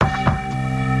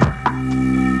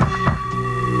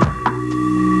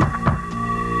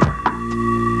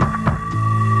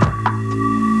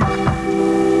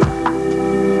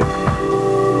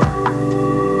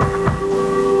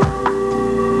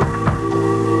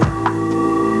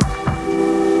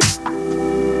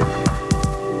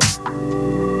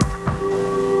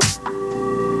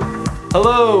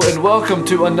welcome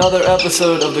to another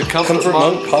episode of the Comfort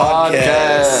Monk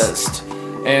Podcast.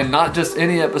 And not just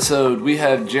any episode, we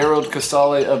have Gerald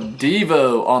Casale of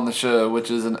DEVO on the show, which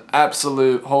is an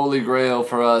absolute holy grail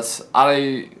for us.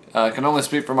 I can only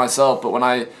speak for myself, but when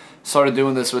I started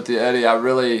doing this with you, Eddie, I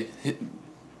really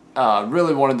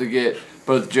wanted to get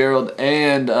both Gerald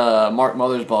and Mark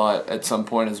Mothersbaugh at some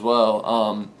point as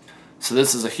well. So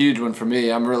this is a huge one for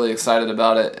me. I'm really excited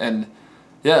about it. And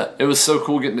yeah, it was so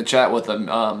cool getting to chat with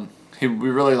him.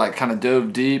 We really kind of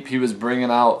dove deep. He was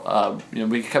bringing out,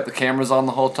 we kept the cameras on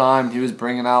the whole time. He was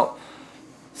bringing out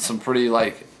some pretty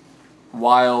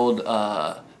wild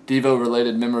DEVO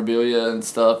related memorabilia and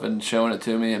stuff and showing it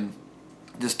to me and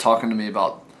just talking to me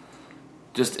about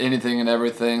just anything and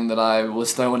everything that I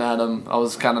was throwing at him. I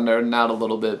was kind of nerding out a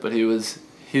little bit, but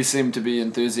he seemed to be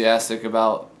enthusiastic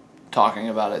about talking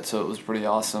about it, so it was pretty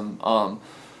awesome.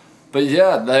 But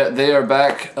yeah, they are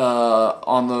back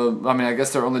I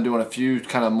guess they're only doing a few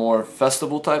kind of more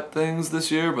festival type things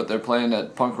this year, but they're playing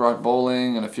at Punk Rock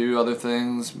Bowling and a few other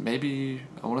things. Maybe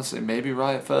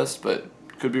Riot Fest, but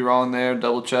could be wrong there,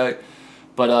 double check.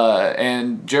 But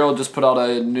and Gerald just put out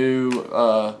a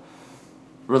new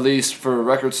release for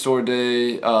Record Store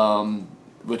Day,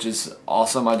 which is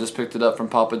awesome. I just picked it up from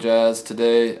Papa Jazz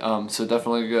today, so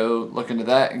definitely go look into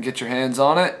that and get your hands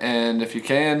on it. And if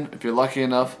you're lucky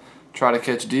enough, try to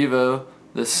catch DEVO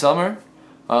this summer.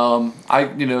 I'm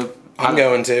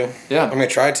going to. Yeah. I'm going to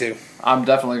try to. I'm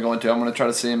definitely going to. I'm going to try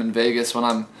to see him in Vegas when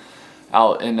I'm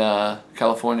out in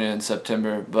California in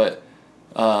September. But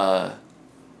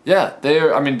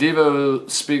DEVO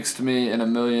speaks to me in a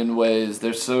million ways.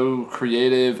 They're so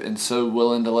creative and so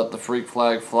willing to let the freak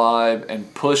flag fly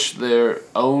and push their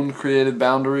own creative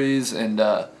boundaries and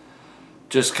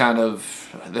just kind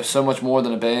of, they're so much more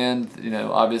than a band.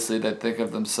 Obviously they think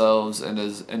of themselves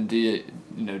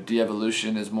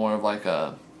de-evolution is more of like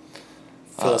a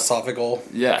philosophical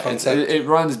concept. It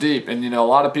runs deep, and a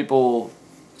lot of people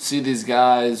see these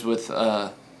guys with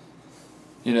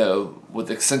with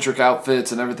eccentric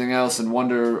outfits and everything else and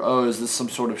wonder, is this some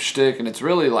sort of shtick? And it's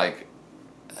really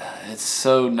it's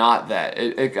so not that.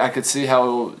 I could see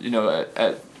how,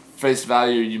 at face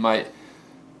value you might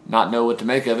not know what to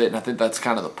make of it, and I think that's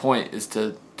kind of the point, is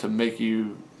to make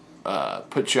you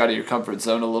put you out of your comfort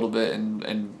zone a little bit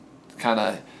and kind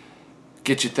of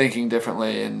get you thinking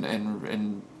differently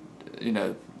and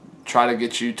try to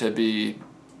get you to be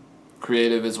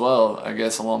creative as well, I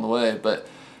guess, along the way. But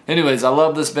anyways, I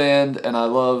love this band, and I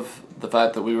love the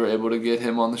fact that we were able to get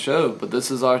him on the show. But this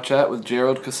is our chat with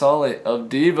Gerald Casale of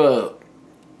DEVO.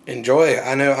 Enjoy.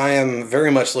 I know I am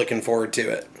very much looking forward to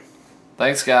it.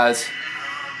 Thanks, guys.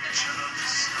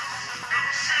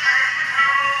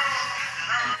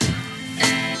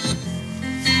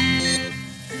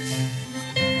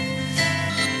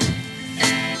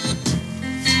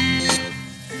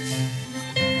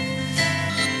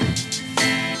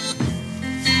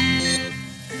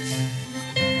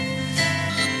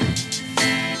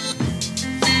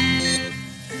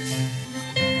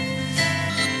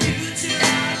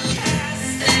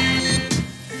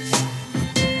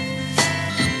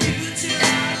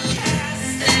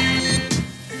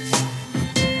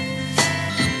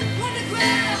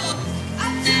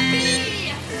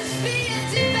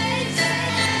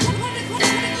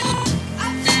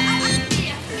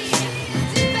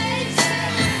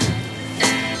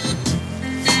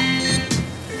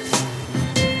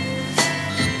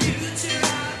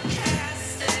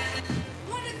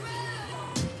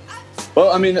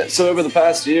 Well, so over the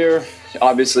past year,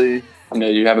 obviously,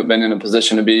 you haven't been in a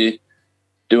position to be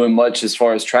doing much as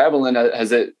far as traveling.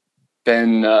 Has it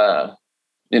been, a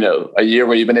year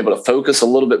where you've been able to focus a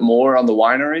little bit more on the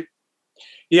winery?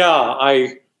 Yeah,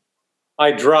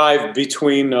 I drive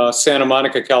between Santa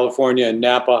Monica, California, and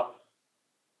Napa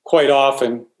quite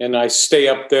often, and I stay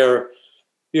up there.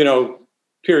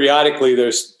 Periodically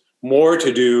there's more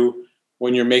to do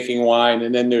when you're making wine,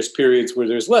 and then there's periods where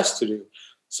there's less to do.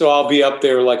 So I'll be up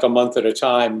there a month at a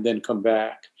time and then come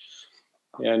back.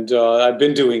 And I've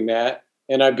been doing that.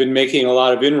 And I've been making a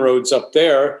lot of inroads up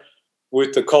there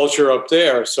with the culture up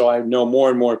there. So I know more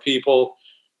and more people,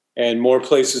 and more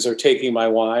places are taking my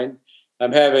wine.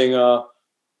 I'm having a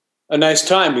nice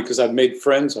time because I've made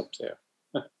friends up there.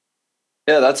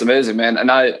 Yeah, that's amazing, man.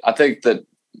 And I think that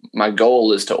my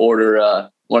goal is to order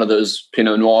one of those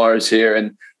Pinot Noirs here,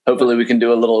 and hopefully we can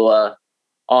do a little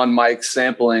on mic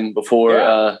sampling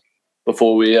before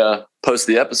we post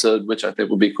the episode, which I think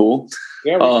will be cool.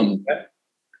 Yeah,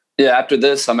 after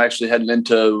this, I'm actually heading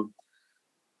to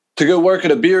go work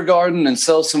at a beer garden and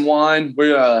sell some wine.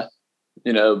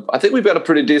 I think we've got a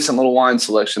pretty decent little wine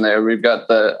selection there. We've got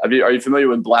are you familiar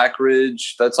with Black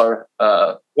Ridge? That's our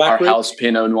house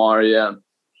Pinot Noir. Yeah.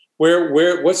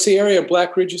 What's the area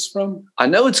Black Ridge is from? I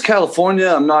know it's California.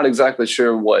 I'm not exactly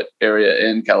sure what area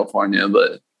in California,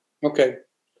 but okay.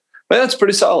 But that's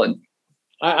pretty solid.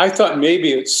 I thought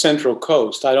maybe it's Central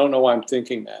Coast. I don't know why I'm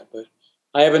thinking that, but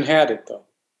I haven't had it though.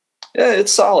 Yeah,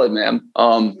 it's solid, man.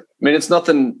 It's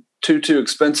nothing too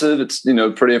expensive. It's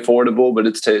pretty affordable, but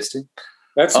it's tasty.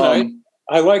 That's nice.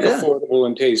 I like affordable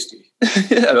and tasty.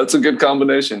 Yeah, that's a good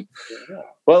combination. Yeah.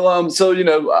 Well, so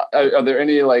are there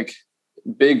any like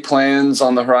big plans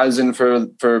on the horizon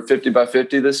for 50 by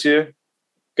 50 this year?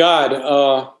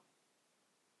 God,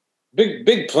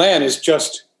 big plan is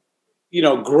just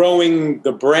growing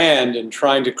the brand and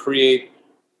trying to create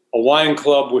a wine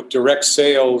club with direct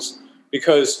sales,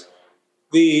 because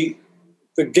the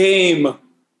game,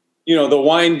 the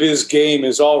wine biz game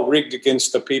is all rigged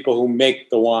against the people who make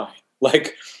the wine.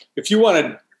 Like, if you want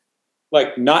to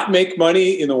not make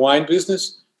money in the wine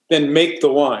business, then make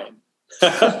the wine.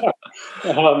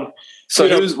 So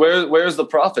where's the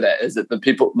profit at? Is it the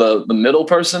people, the middle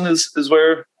person is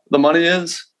where the money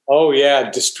is? Oh yeah,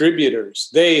 distributors.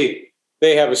 They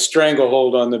have a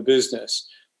stranglehold on the business,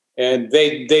 and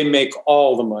they make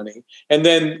all the money. And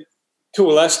then to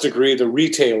a less degree, the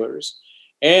retailers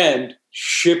and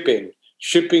shipping.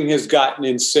 Shipping has gotten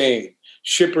insane.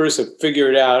 Shippers have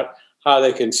figured out how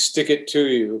they can stick it to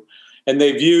you. And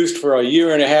they've used for a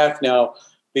year and a half now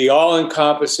the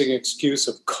all-encompassing excuse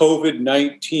of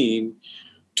COVID-19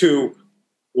 to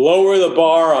lower the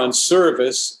bar on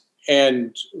service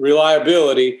and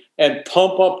reliability and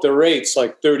pump up the rates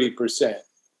like 30%.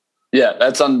 Yeah,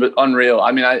 that's unreal.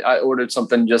 I mean, I ordered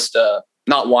something just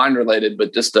not wine related,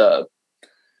 but just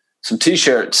some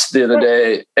T-shirts the other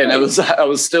day, and I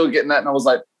was still getting that, and I was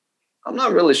like, I'm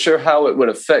not really sure how it would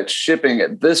affect shipping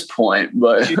at this point,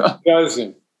 but it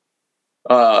doesn't.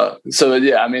 So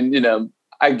yeah, I mean,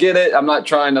 I get it. I'm not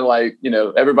trying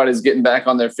to everybody's getting back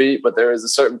on their feet, but there is a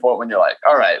certain point when you're like,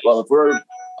 all right, well, if we're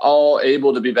all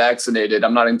able to be vaccinated,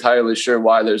 I'm not entirely sure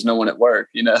why there's no one at work.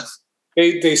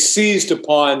 They seized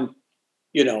upon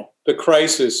the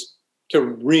crisis to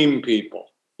ream people.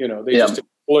 They just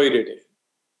exploited it.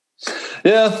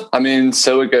 Yeah, I mean,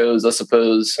 so it goes, I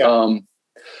suppose. Yeah.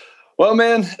 Well,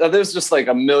 man, there's just like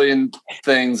a million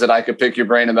things that I could pick your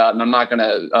brain about, and I'm not going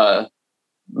to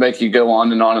make you go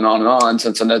on and on and on and on,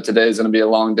 since I know today is going to be a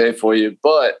long day for you.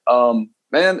 But,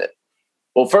 man,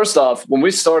 well, first off, when we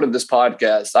started this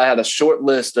podcast, I had a short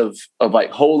list of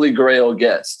like holy grail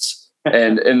guests.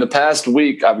 And in the past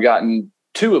week, I've gotten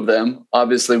 2 of them,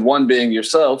 obviously one being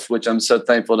yourself, which I'm so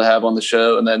thankful to have on the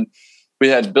show. And then we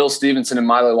had Bill Stevenson and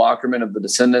Milo Lockerman of the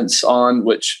Descendants on,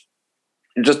 which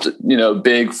just,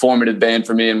 big formative band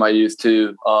for me in my youth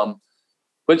too.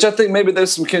 Which I think maybe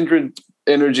there's some kindred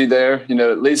energy there,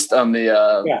 at least on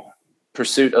the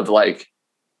pursuit of like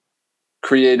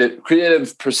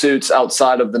creative pursuits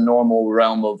outside of the normal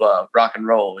realm of rock and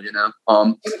roll,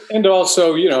 and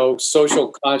also,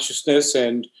 social consciousness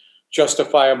and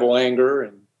justifiable anger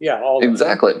and all that.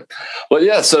 Exactly. Well,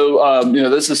 yeah. So,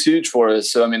 this is huge for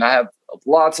us. So, I mean, I have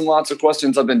lots and lots of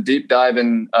questions. I've been deep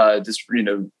diving, just,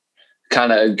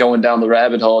 kind of going down the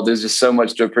rabbit hole. There's just so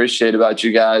much to appreciate about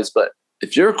you guys, but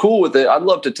if you're cool with it, I'd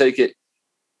love to take it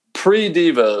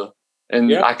pre-DEVO.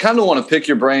 And I kind of want to pick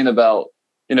your brain about,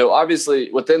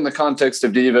 obviously within the context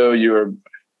of DEVO, you were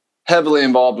heavily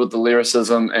involved with the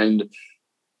lyricism, and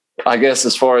I guess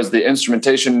as far as the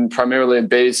instrumentation, primarily in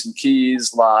bass and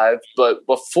keys live. But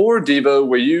before DEVO,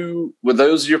 were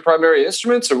those your primary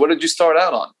instruments, or what did you start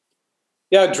out on?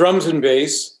 Yeah, drums and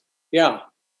bass. Yeah.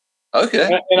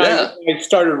 Okay. And I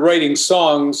started writing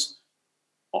songs,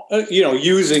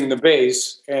 using the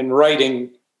bass and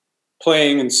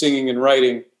playing and singing and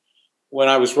writing when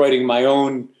I was writing my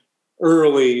own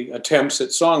early attempts at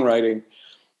songwriting.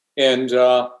 And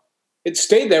it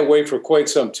stayed that way for quite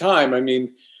some time. I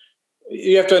mean,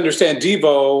 you have to understand,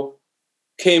 DEVO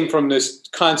came from this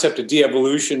concept of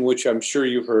de-evolution, which I'm sure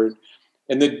you've heard.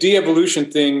 And the de-evolution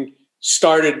thing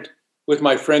started with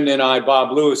my friend and I,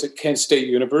 Bob Lewis, at Kent State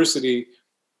University,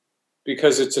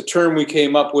 because it's a term we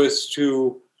came up with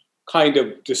to kind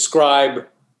of describe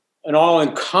an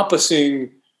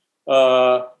all-encompassing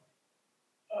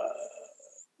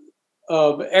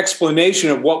explanation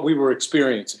of what we were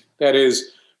experiencing. That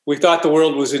is, we thought the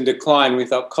world was in decline. We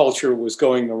thought culture was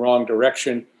going the wrong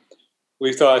direction.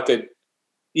 We thought that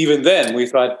even then, we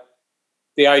thought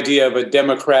the idea of a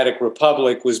democratic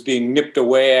republic was being nipped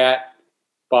away at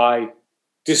by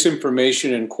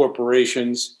disinformation and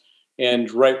corporations and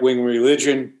right-wing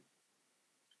religion.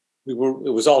 It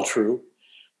was all true.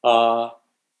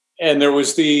 And there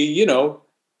was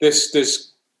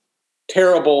this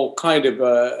terrible kind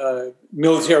of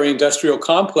military industrial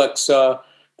complex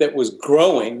that was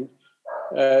growing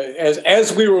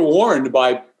as we were warned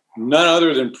by none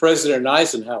other than President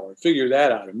Eisenhower. Figure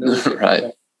that out. A military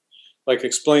right. Like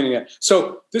explaining that.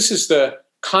 So this is the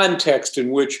context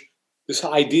in which this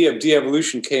idea of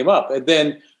de-evolution came up. And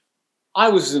then I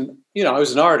was an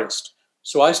artist.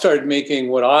 So I started making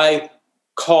what I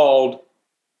called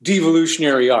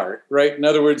devolutionary art, right? In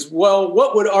other words, well,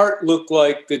 what would art look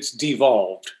like that's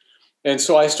devolved? And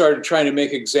so I started trying to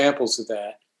make examples of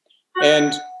that.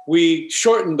 And we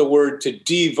shortened the word to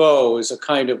DEVO as a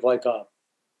kind of like a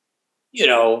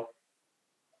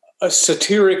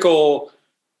satirical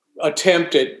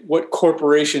attempt at what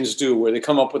corporations do, where they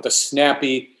come up with a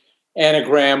snappy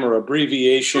anagram or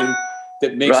abbreviation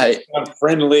that makes it sound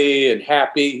friendly and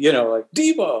happy, like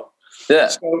DEVO. Yeah.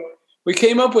 So we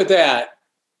came up with that.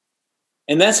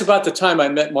 And that's about the time I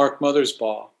met Mark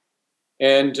Mothersbaugh.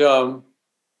 And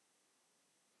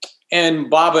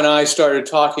Bob and I started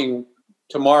talking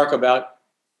to Mark about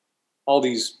all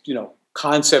these,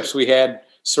 concepts we had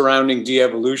surrounding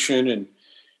de-evolution.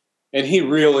 And he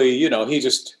really, he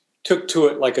just took to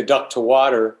it like a duck to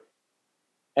water.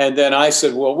 And then I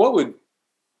said, well, what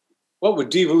would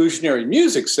devolutionary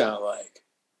music sound like?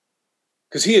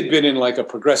 Because he had been in like a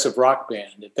progressive rock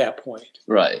band at that point.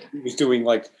 Right. He was doing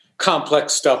like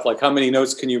complex stuff, like how many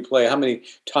notes can you play? How many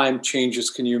time changes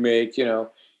can you make? It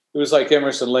was like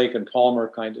Emerson, Lake and Palmer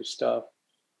kind of stuff.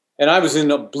 And I was in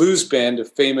a blues band, a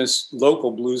famous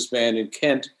local blues band in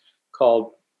Kent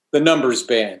called the Numbers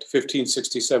Band,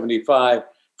 1560-75,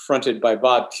 fronted by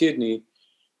Bob Kidney.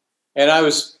 And I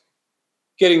was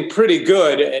getting pretty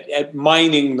good at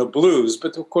mining the blues.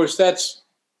 But of course, that's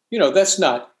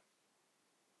not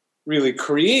really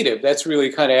creative. That's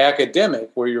really kind of academic,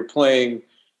 where you're playing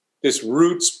this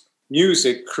roots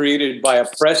music created by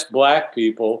oppressed black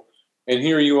people. And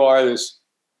here you are, this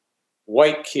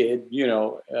white kid,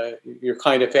 you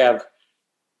kind of have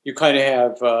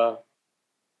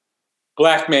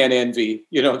black man envy,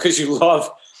 because you love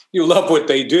what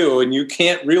they do and you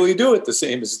can't really do it the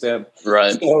same as them.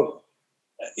 Right. So,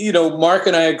 Mark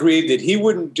and I agreed that he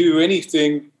wouldn't do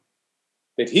anything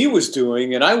that he was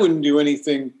doing, and I wouldn't do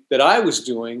anything that I was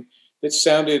doing that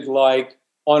sounded like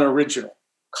unoriginal,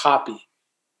 copy,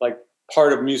 like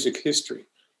part of music history.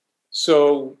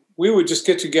 So we would just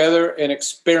get together and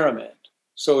experiment.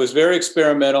 So it was very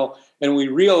experimental, and we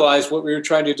realized what we were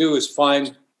trying to do is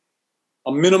find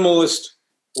a minimalist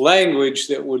language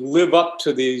that would live up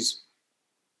to these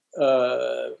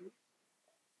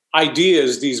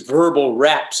ideas, these verbal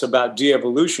raps about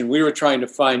de-evolution. We were trying to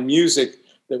find music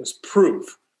that was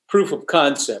proof of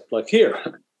concept. Like,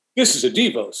 here, this is a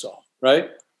DEVO song,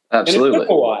 right? Absolutely. And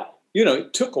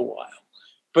it took a while.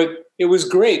 But it was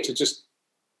great to just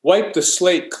wipe the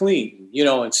slate clean,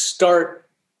 and start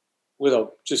with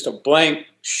just a blank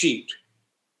sheet.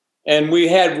 And we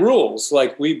had rules,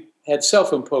 like we had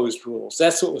self-imposed rules.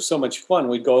 That's what was so much fun.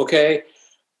 We'd go, okay,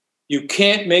 you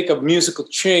can't make a musical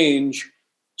change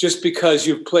just because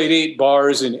you've played 8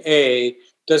 bars in A.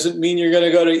 Doesn't mean you're going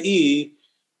to go to E.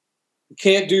 You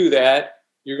can't do that.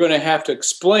 You're going to have to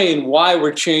explain why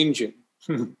we're changing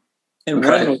and when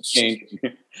we're changing.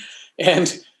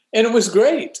 And it was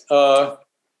great.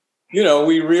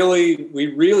 We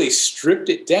really stripped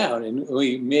it down, and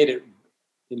we made it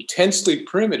intensely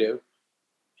primitive.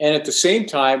 And at the same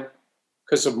time,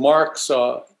 because of Mark's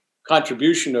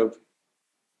contribution of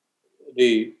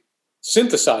the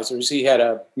synthesizers, he had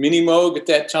a Mini Moog at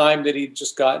that time that he'd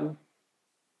just gotten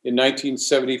in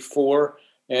 1974,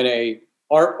 and a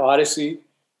Art Odyssey.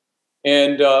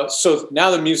 And so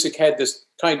now the music had this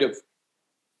kind of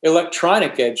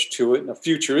electronic edge to it and a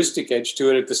futuristic edge to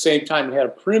it. At the same time, it had a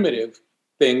primitive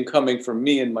thing coming from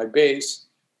me and my bass.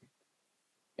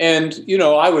 And,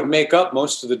 I would make up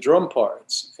most of the drum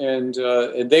parts. And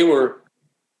they were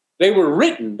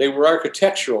written. They were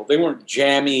architectural. They weren't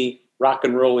jammy, rock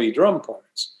and roll-y drum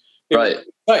parts. They were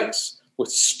precise, with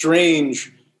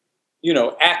strange,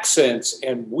 accents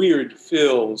and weird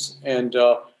fills. And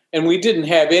we didn't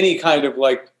have any kind of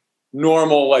like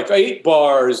normal, like 8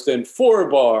 bars, then 4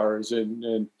 bars,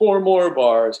 and 4 more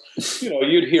bars.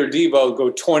 You'd hear DEVO go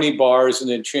 20 bars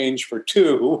and then change for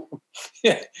 2.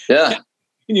 Yeah.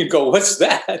 And you'd go, what's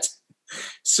that?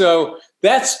 So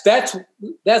that's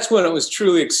when it was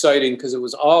truly exciting, because it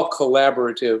was all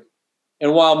collaborative.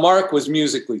 And while Mark was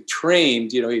musically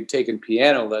trained, he'd taken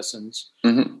piano lessons,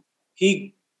 mm-hmm.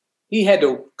 he had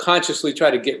to consciously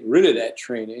try to get rid of that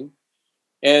training.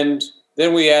 And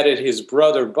then we added his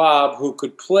brother, Bob, who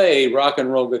could play rock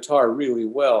and roll guitar really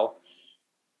well.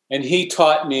 and he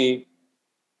taught me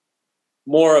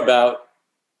more about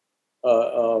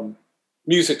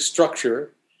music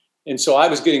structure. And so I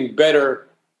was getting better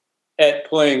at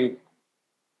playing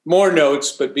more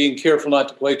notes, but being careful not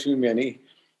to play too many.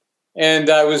 And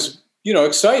I was,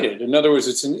 excited. In other words,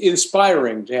 it's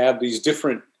inspiring to have these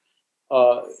different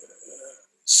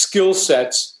skill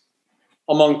sets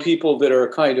among people that are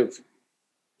kind of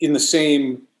in the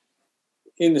same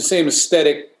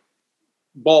aesthetic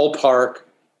ballpark,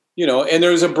 and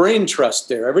there was a brain trust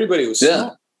there. Everybody was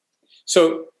smart.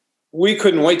 So we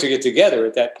couldn't wait to get together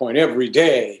at that point every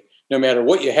day, no matter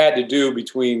what you had to do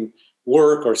between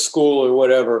work or school or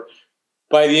whatever.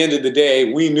 By the end of the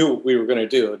day, we knew what we were going to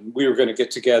do, and we were going to get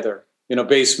together in a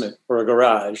basement or a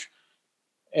garage.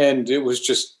 And it was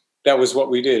just, that was what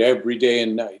we did every day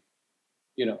and night,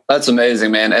 That's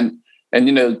amazing, man. And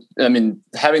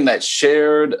having that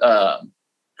shared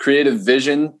creative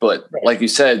vision, but right. Like you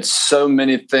said, so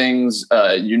many things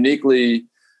uniquely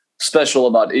special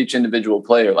about each individual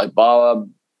player, like Bob,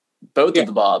 both of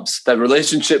the Bobs, that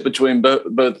relationship between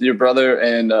both your brother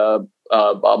and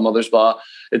Bob Mothersbaugh.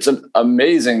 It's an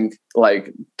amazing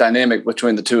dynamic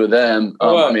between the two of them.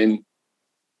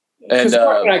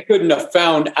 I couldn't have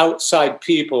found outside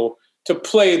people to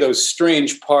play those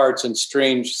strange parts and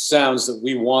strange sounds that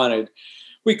we wanted.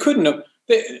 We couldn't have.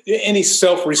 Any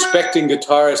self-respecting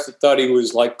guitarist that thought he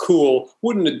was cool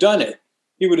wouldn't have done it.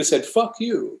 He would have said, "Fuck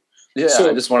you." Yeah, so,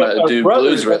 I just want to do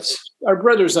blues riffs. Our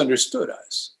brothers understood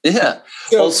us. Yeah.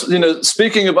 So, well,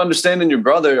 speaking of understanding your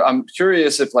brother, I'm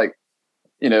curious if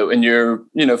in your,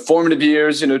 formative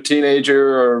years,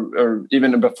 teenager or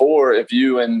even before, if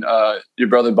you and your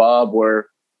brother Bob were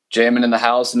jamming in the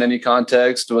house in any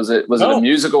context, was it a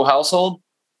musical household?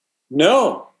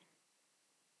 No.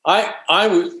 I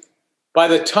was, by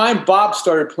the time Bob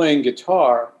started playing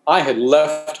guitar, I had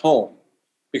left home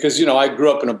because, I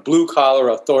grew up in a blue collar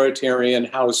authoritarian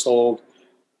household,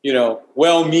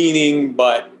 well-meaning,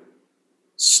 but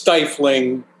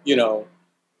stifling,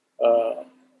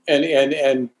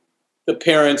 and the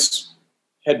parents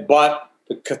had bought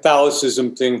the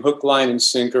Catholicism thing, hook, line, and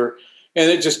sinker,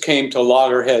 and it just came to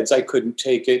loggerheads. I couldn't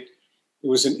take it. It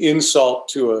was an insult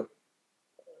to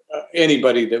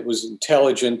anybody that was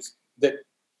intelligent, that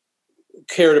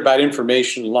cared about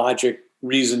information, logic,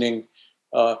 reasoning.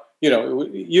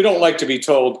 You don't like to be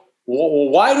told, well,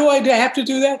 why do I have to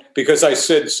do that? Because I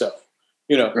said so.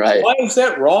 Right. Why is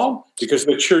that wrong? Because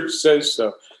the church says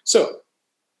so. So,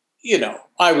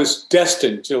 I was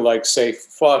destined to say,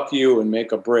 fuck you and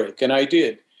make a break. And I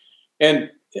did.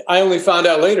 And I only found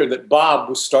out later that Bob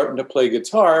was starting to play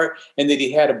guitar and that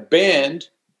he had a band,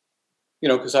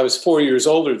 because I was 4 years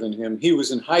older than him. He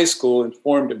was in high school and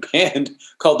formed a band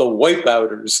called the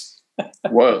Wipeouters.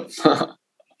 Whoa.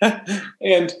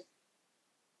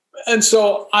 And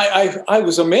so I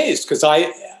was amazed because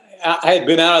I had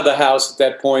been out of the house at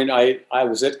that point. I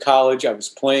was at college. I was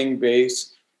playing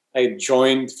bass. I had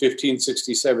joined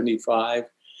 1560-75.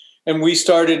 And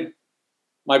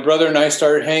my brother and I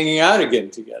started hanging out again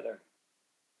together.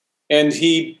 And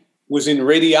he was in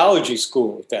radiology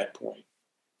school at that point.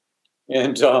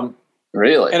 And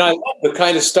really? And I love the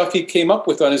kind of stuff he came up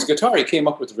with on his guitar. He came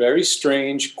up with very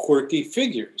strange, quirky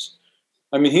figures.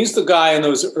 I mean, he's the guy in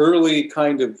those early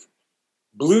kind of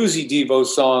bluesy Devo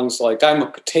songs like I'm a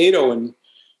Potato and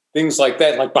things like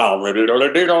that,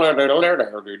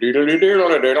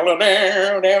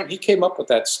 he came up with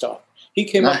that stuff. He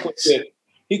came up with it.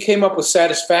 He came up with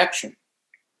Satisfaction.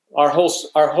 Our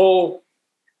whole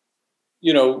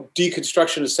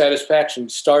deconstruction of Satisfaction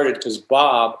started because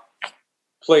Bob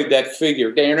played that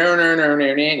figure. Yeah.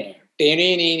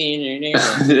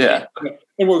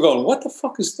 And we're going, what the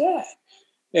fuck is that?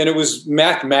 And it was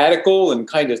mathematical and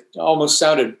kind of almost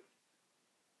sounded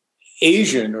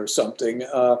Asian or something.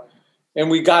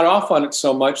 And we got off on it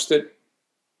so much that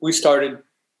we started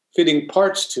fitting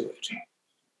parts to it.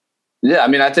 Yeah, I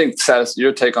mean, I think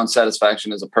your take on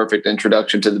Satisfaction is a perfect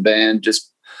introduction to the band.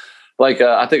 Just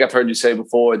I think I've heard you say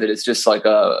before that it's just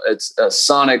it's a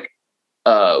sonic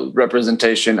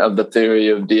representation of the theory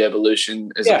of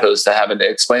de-evolution as opposed to having to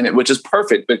explain it, which is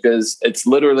perfect because it's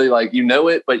literally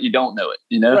it, but you don't know it,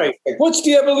 Right. What's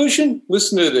de-evolution?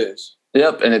 Listen to this.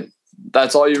 Yep. And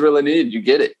that's all you really need. You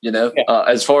get it,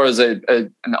 as far as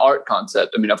an art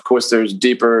concept. I mean, of course, there's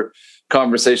deeper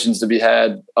conversations to be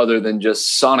had other than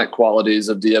just sonic qualities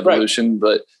of de-evolution,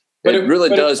 but it really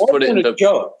does put it in a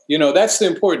joke. That's the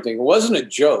important thing. It wasn't a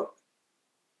joke.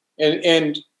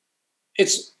 And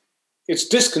it's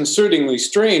disconcertingly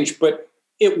strange, but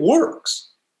it works.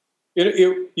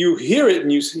 You hear it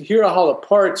and you hear how the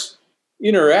parts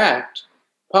interact,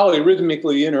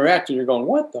 polyrhythmically interact, and you're going,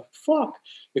 what the fuck?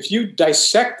 If you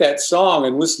dissect that song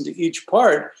and listen to each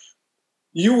part,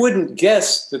 you wouldn't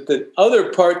guess that the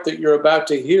other part that you're about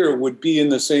to hear would be in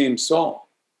the same song.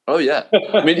 Oh, yeah.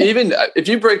 I mean, even if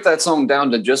you break that song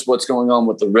down to just what's going on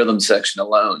with the rhythm section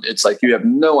alone, it's like you have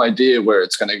no idea where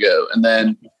it's going to go. And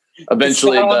then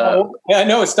eventually I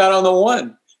know it's not on the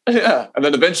one. Yeah. And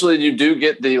then eventually you do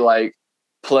get the like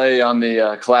play on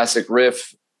the classic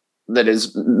riff that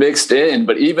is mixed in.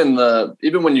 But even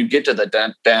when you get to the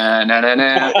dun, dun, dun, dun,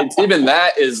 dun, it's even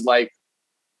that is like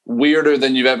weirder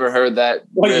than you've ever heard that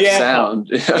riff sound.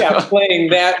 Yeah, playing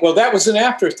that. Well, that was an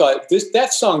afterthought.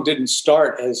 That song didn't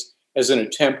start as an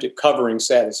attempt at covering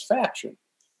Satisfaction.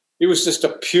 It was just a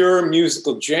pure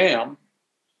musical jam,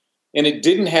 and it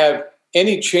didn't have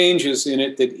any changes in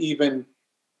it that even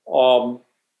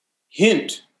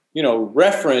hint,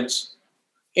 reference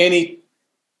any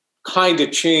kind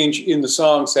of change in the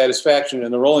song Satisfaction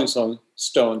and the Rolling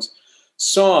Stones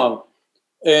song.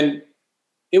 And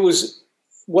it was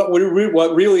what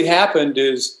really happened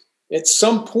is at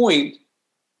some point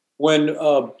when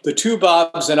the two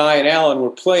Bobs and I and Alan were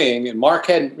playing, and Mark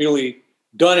hadn't really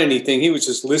done anything, he was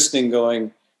just listening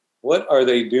going, what are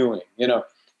they doing?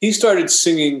 He started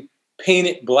singing Paint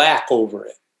It Black over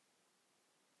it.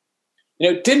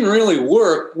 It didn't really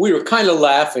work. We were kind of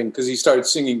laughing because he started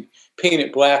singing Paint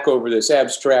It Black over this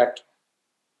abstract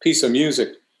piece of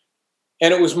music.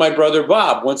 And it was my brother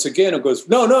Bob, once again, who goes,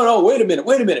 no, wait a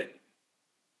minute.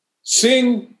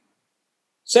 Sing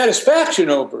Satisfaction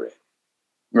over it.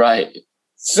 Right.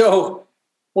 So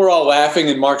we're all laughing,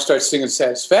 and Mark starts singing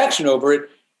Satisfaction over it,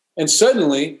 and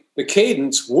suddenly the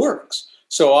cadence works.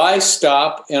 So I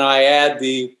stop and I add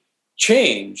the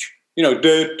change,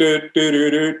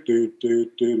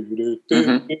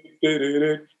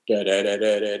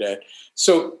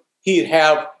 So he'd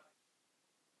have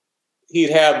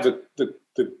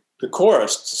the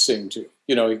chorus to sing to.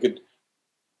 The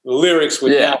lyrics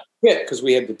would now fit because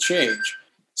we had the change.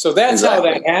 So that's how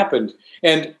that happened.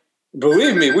 And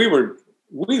believe me,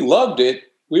 we loved it.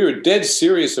 We were dead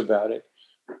serious about it.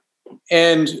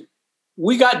 And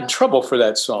we got in trouble for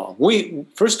that song.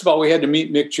 First of all, we had to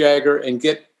meet Mick Jagger and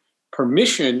get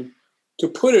permission to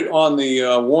put it on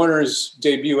the Warner's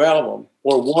debut album,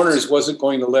 or Warner's wasn't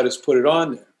going to let us put it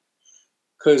on there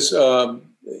because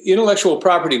intellectual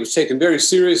property was taken very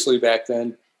seriously back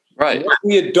then. Right. And what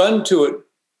we had done to it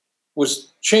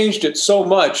was changed it so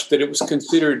much that it was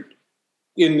considered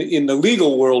in the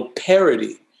legal world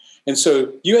parody. And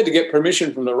so you had to get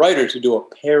permission from the writer to do a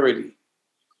parody.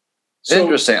 So,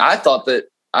 interesting. I thought that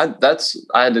I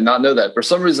did not know that. For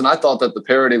some reason, I thought that the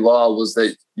parody law was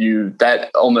that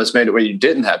almost made it where you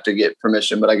didn't have to get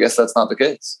permission, but I guess that's not the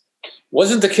case.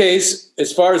 Wasn't the case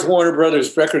as far as Warner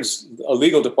Brothers Records, a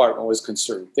legal department was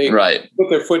concerned. They put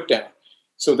their foot down.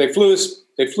 So they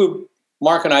flew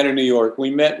Mark and I to New York. We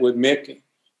met with Mick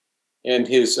and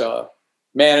his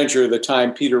manager at the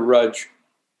time, Peter Rudge,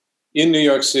 in New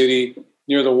York City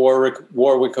near the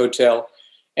Warwick Hotel.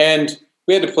 And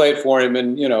we had to play it for him.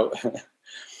 And,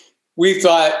 we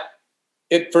thought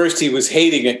at first he was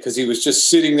hating it because he was just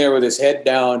sitting there with his head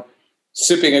down,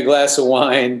 sipping a glass of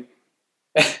wine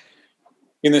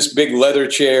in this big leather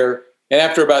chair. And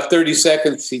after about 30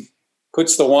 seconds, he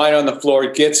puts the wine on the floor,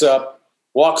 gets up,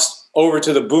 walks over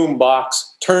to the boom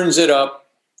box, turns it up,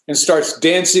 and starts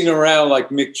dancing around like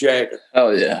Mick Jagger.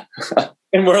 Oh, yeah.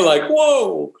 And we're like,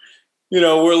 whoa.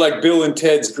 We're like Bill and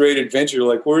Ted's Great Adventure.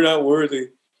 Like, we're not worthy.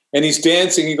 And he's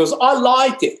dancing. He goes, I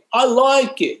like it.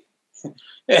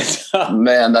 And,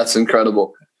 man, that's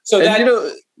incredible. So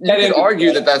you could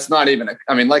argue that that's not even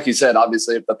like you said,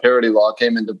 obviously, if the parody law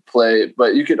came into play,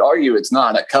 but you could argue it's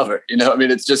not a cover.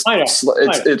 It's just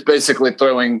it's basically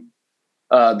throwing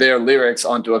their lyrics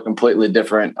onto a completely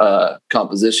different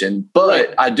composition.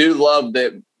 But I do love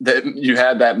that you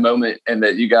had that moment and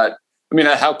that you got.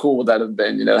 How cool would that have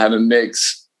been? Having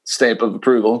Mick's stamp of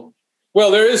approval.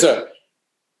 Well, there is a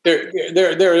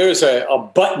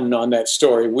button on that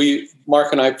story.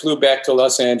 Mark and I flew back to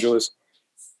Los Angeles,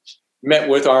 met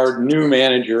with our new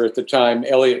manager at the time,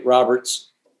 Elliot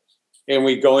Roberts, and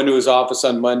we go into his office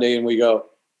on Monday and we go,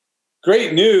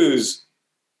 great news.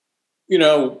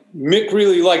 Mick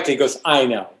really liked it. He goes, I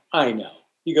know.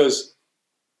 He goes,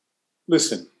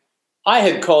 listen, I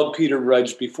had called Peter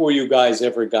Rudge before you guys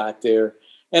ever got there,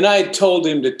 and I had told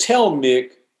him to tell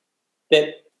Mick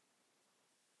to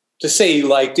say he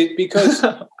liked it because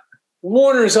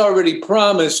Warner's already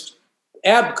promised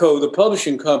Abco, the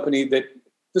publishing company, that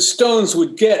the Stones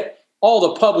would get all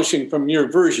the publishing from your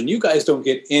version. You guys don't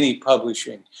get any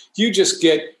publishing. You just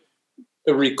get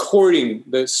the recording,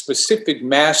 the specific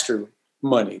master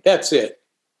money. That's it.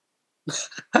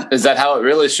 Is that how it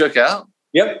really shook out?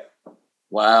 Yep.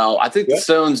 Wow. I think the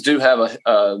Stones do have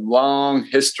a long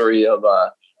history of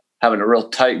having a real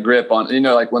tight grip on,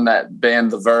 like when that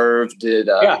band The Verve did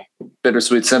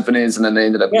Bittersweet Symphonies, and then they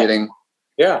ended up getting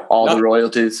all the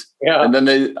royalties. Yeah. And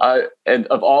then and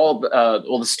of all,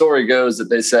 the story goes that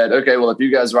they said, okay, well, if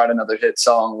you guys write another hit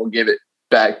song, we'll give it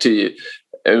back to you,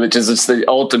 which is just the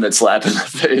ultimate slap in the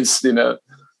face,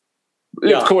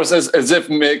 Yeah. Of course, as if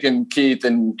Mick and Keith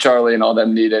and Charlie and all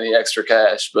them need any extra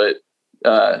cash, but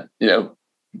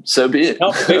so be it.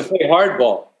 No, they play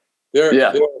hardball.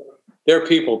 They're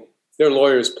people. Their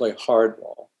lawyers play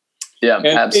hardball. Yeah, and,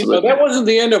 absolutely. That wasn't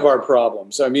the end of our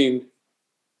problems. I mean,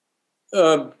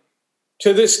 to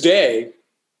this day,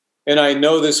 and I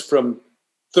know this from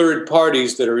third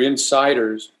parties that are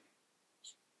insiders,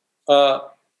 Jan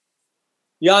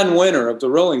Wenner of the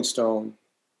Rolling Stone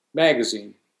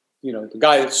magazine, the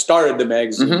guy that started the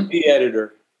magazine, the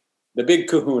editor, the big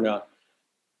kahuna,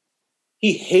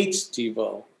 he hates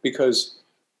DEVO because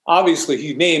obviously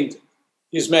he named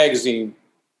his magazine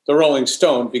The Rolling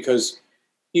Stone because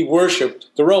he worshipped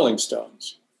the Rolling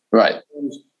Stones. Right.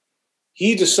 And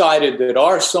he decided that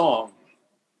our song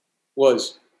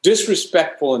was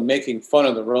disrespectful and making fun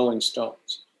of the Rolling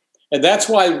Stones. And that's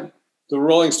why the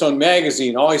Rolling Stone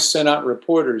magazine always sent out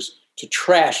reporters to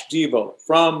trash DEVO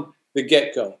from the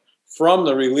get-go, from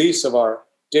the release of our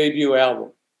debut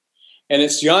album. And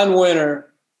it's Jan Wenner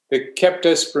that kept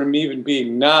us from even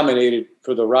being nominated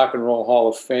for the Rock and Roll Hall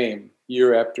of Fame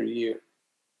year after year.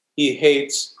 He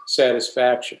hates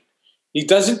Satisfaction. He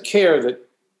doesn't care that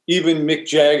even Mick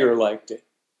Jagger liked it.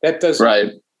 That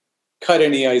doesn't cut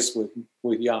any ice with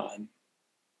Jan.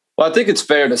 Well, I think it's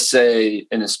fair to say,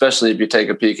 and especially if you take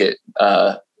a peek at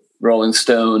Rolling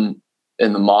Stone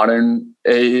in the modern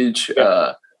age,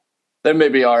 there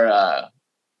maybe are,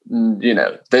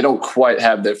 they don't quite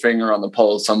have their finger on the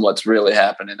pulse on what's really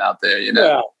happening out there.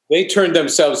 Yeah, they turned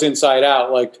themselves inside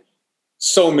out like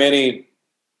so many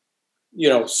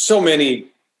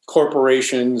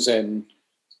corporations and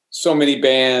so many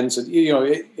bands.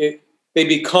 They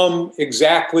become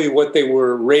exactly what they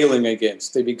were railing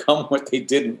against. They become what they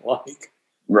didn't like.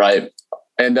 Right.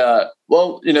 And,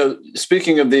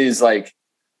 speaking of these, like,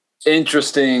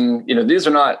 interesting, these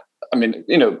are not,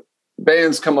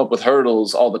 bands come up with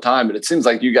hurdles all the time, but it seems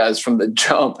like you guys from the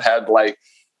jump had like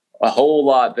a whole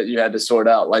lot that you had to sort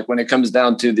out. Like when it comes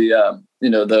down to the,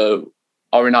 the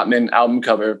Are We Not Men album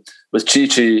cover with Chi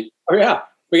Chi. Oh yeah.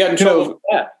 We got in trouble with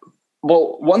that.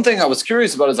 Well, one thing I was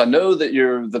curious about is I know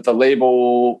that the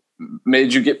label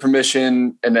made you get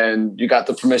permission, and then you got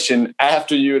the permission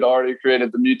after you had already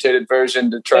created the mutated version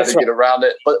to try to get around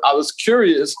it. But I was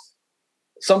curious,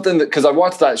 because I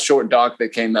watched that short doc that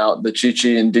came out, the Chi Chi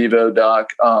and DEVO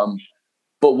doc.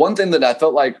 But one thing that I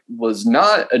felt like was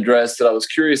not addressed that I was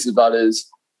curious about is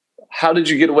how did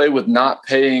you get away with not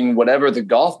paying whatever the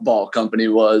golf ball company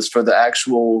was for the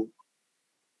actual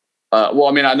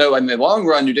I know in the long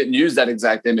run you didn't use that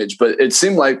exact image, but it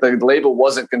seemed like the label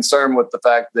wasn't concerned with the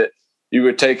fact that you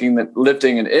were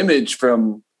lifting an image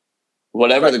from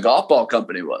whatever the golf ball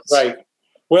company was. Right.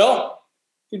 Well,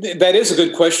 that is a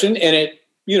good question. And it,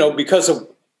 because of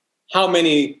how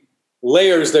many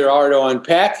layers there are to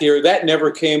unpack here, that never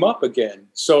came up again.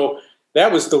 So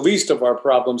that was the least of our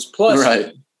problems. Plus,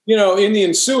 in the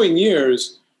ensuing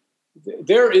years,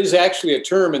 there is actually a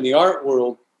term in the art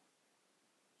world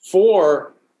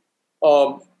for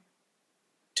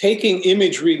taking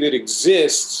imagery that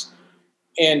exists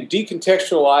and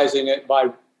decontextualizing it by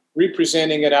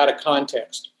representing it out of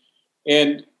context.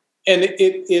 And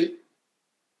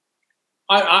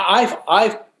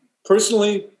I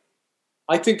personally,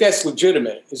 I think that's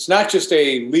legitimate. It's not just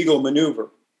a legal maneuver.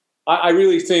 I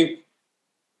really think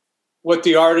what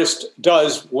the artist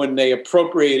does when they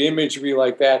appropriate imagery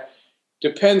like that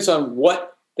depends on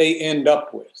what they end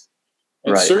up with.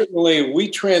 And certainly we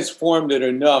transformed it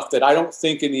enough that I don't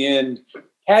think in the end,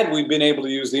 had we been able to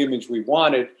use the image we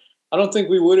wanted, I don't think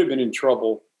we would have been in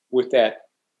trouble with that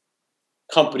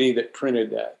company that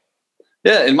printed that.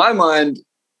 Yeah, in my mind,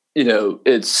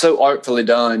 it's so artfully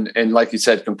done. And like you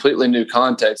said, completely new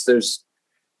context. There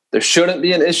shouldn't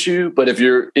be an issue, but if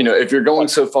you're going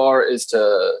so far as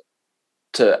to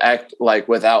act like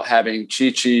without having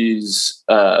Chi Chi's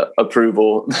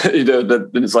approval, then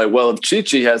it's like, well, if Chi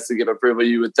Chi has to give approval,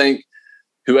 you would think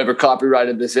whoever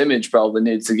copyrighted this image probably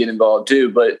needs to get involved too.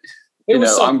 But it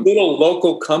was some little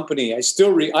local company. I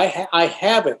still I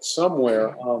have it somewhere.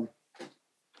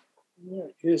 Where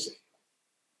is it?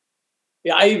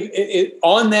 Yeah,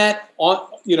 that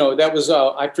was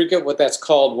I forget what that's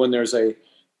called when there's a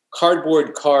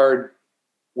cardboard card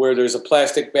where there's a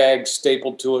plastic bag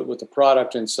stapled to it with the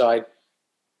product inside.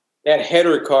 That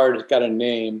header card has got a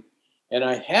name, and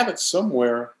I have it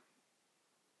somewhere.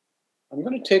 I'm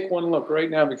going to take one look right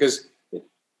now because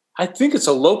I think it's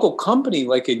a local company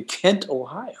like in Kent,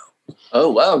 Ohio. Oh,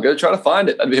 wow. Go try to find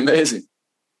it. That'd be amazing.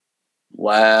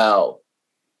 Wow.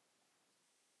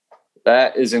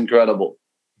 That is incredible.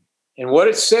 And what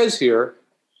it says here,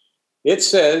 it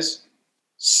says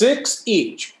 6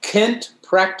 each Kent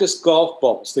practice golf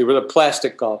balls. They were the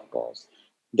plastic golf balls.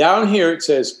 Down here it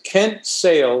says Kent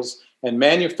Sales and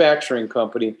Manufacturing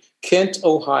Company, Kent,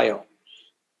 Ohio.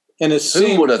 And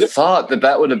who would have thought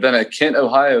that would have been a Kent,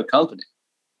 Ohio company?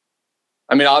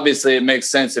 I mean, obviously it makes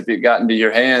sense if it got into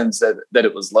your hands that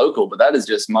it was local, but that is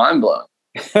just mind blowing.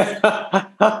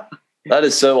 That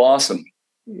is so awesome.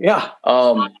 Yeah.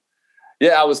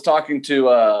 Yeah, I was talking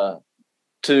to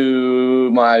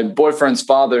my boyfriend's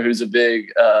father, who's a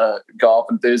big golf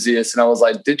enthusiast, and I was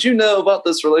like, "Did you know about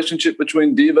this relationship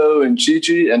between DEVO and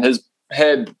Chi-Chi?" And his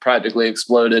head practically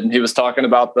exploded, and he was talking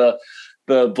about the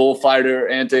bullfighter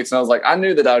antics, and I was like, "I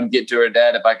knew that I would get to her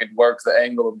dad if I could work the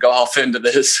angle of golf into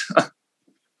this."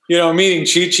 Meeting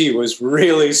Chi-Chi was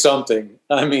really something.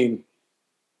 I mean,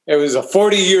 it was a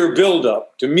 40-year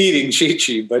buildup to meeting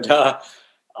Chi-Chi, but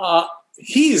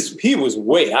he was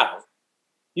way out.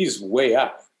 He's way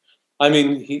out. I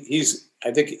mean,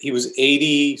 I think he was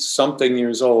 80-something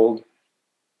years old,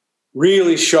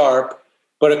 really sharp,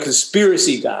 but a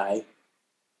conspiracy guy,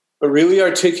 but really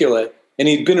articulate. And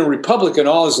he'd been a Republican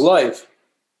all his life.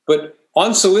 But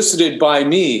unsolicited by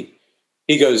me,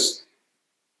 he goes,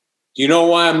 "Do you know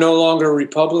why I'm no longer a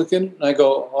Republican?" And I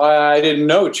go, "I didn't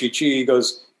know, Chi-Chi." He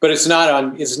goes, "But it's not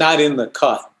in the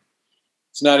cut.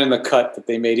 It's not in the cut that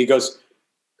they made." He goes,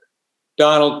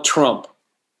 "Donald Trump."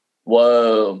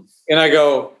 Whoa. And I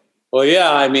go, "Well,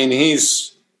 yeah, I mean, he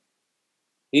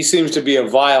seems to be a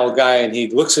vile guy." And he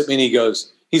looks at me and he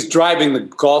goes, he's driving the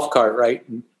golf cart, right?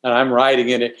 And I'm riding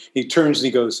in it. He turns and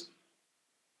he goes,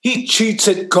 "He cheats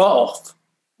at golf.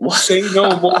 Say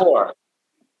no more."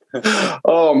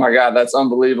 Oh my God, that's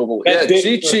unbelievable. That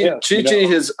Chi-Chi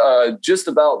has just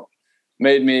about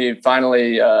made me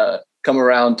finally come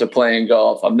around to playing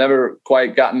golf. I've never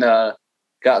quite gotten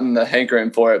the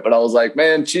hankering for it, but I was like,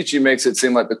 man, Chi-Chi makes it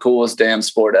seem like the coolest damn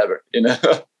sport ever,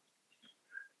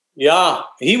 Yeah,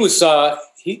 he was.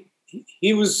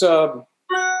 He was.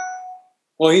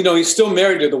 Well, he's still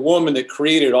married to the woman that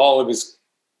created all of his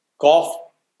golf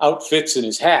outfits and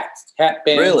his hat bands.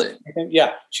 Really?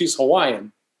 Yeah, she's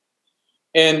Hawaiian.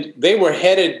 And they were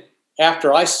headed,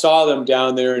 after I saw them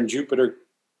down there in Jupiter,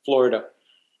 Florida,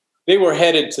 they were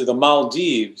headed to the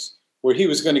Maldives, where he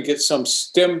was going to get some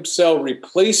stem cell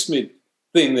replacement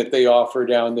thing that they offer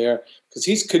down there, because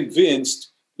he's convinced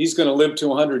he's going to live to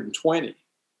 120.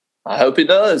 I hope he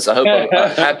does. I hope a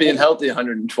happy and healthy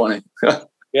 120.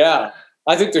 Yeah.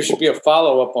 I think there should be a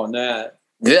follow-up on that.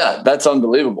 Yeah, that's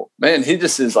unbelievable. Man, he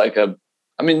just is like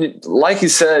like he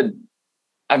said,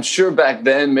 I'm sure back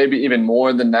then, maybe even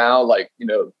more than now,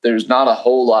 there's not a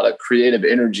whole lot of creative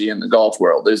energy in the golf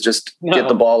world. There's just get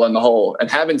the ball in the hole.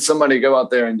 And having somebody go out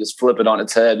there and just flip it on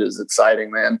its head is exciting,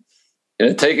 man.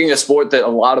 Taking a sport that a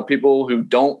lot of people who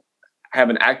don't have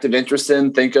an active interest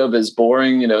in think of as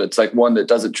boring. It's like one that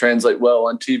doesn't translate well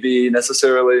on TV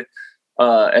necessarily.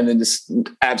 And then just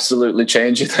absolutely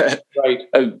changing that. Right.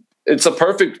 It's a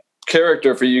perfect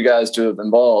character for you guys to have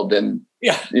involved in,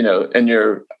 in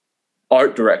your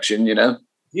art direction,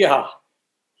 Yeah.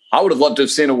 I would have loved to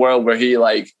have seen a world where he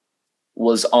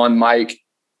was on mic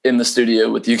in the studio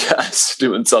with you guys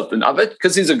doing something. I bet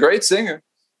because he's a great singer.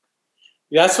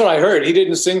 Yeah, that's what I heard. He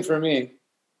didn't sing for me.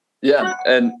 Yeah.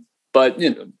 But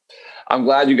I'm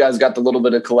glad you guys got the little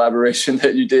bit of collaboration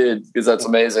that you did, because that's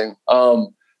amazing.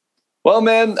 Well,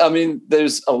 man, I mean,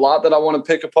 there's a lot that I want to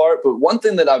pick apart, but one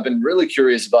thing that I've been really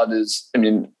curious about is,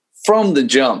 from the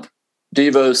jump,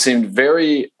 DEVO seemed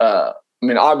very,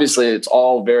 obviously it's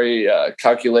all very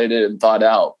calculated and thought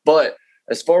out, but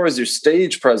as far as your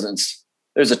stage presence,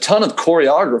 there's a ton of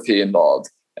choreography involved.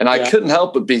 And I couldn't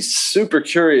help but be super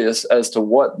curious as to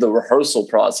what the rehearsal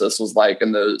process was like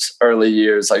in those early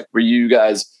years. Like, were you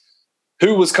guys,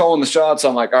 who was calling the shots?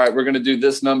 I'm like, all right, we're going to do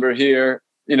this number here.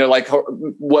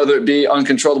 Whether it be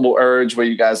Uncontrollable Urge, where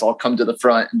you guys all come to the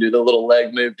front and do the little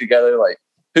leg move together. Like,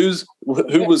 who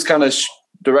was kind of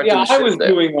directing the shit I was there?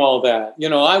 doing all that.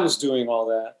 I was doing all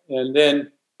that. And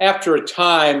then after a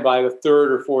time, by the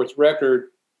third or fourth record,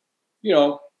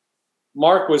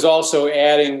 Mark was also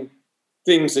adding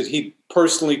things that he'd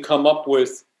personally come up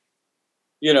with,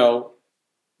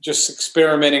 just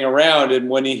experimenting around. And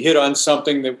when he hit on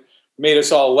something that made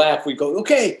us all laugh, we go,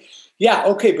 okay, yeah,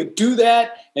 okay, but do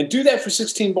that for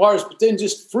 16 bars, but then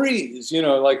just freeze,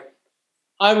 like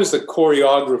I was the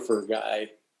choreographer guy.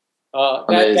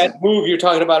 That move you're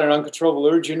talking about, an uncontrollable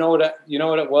urge, you know what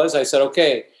it was? I said,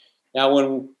 okay, now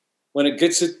when it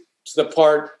gets to the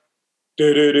part,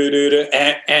 I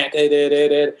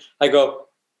go,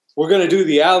 we're going to do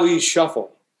the alley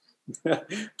shuffle.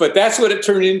 But that's what it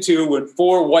turned into when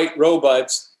 4 white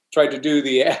robots tried to do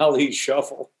the alley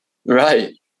shuffle.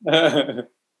 Right.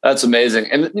 That's amazing.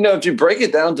 And, if you break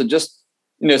it down to just,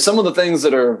 some of the things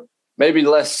that are maybe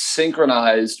less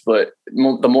synchronized, but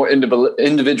the more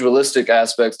individualistic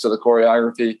aspects to the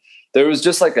choreography, there was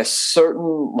just like a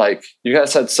certain, like, you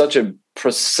guys had such a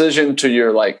precision to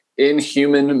your like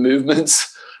inhuman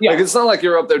movements. Yeah. Like, it's not like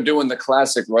you're up there doing the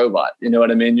classic robot. You know what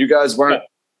I mean? You guys weren't,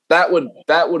 that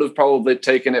would have probably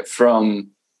taken it from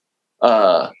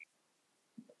Art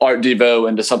Devo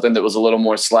into something that was a little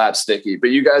more slapsticky,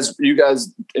 but you guys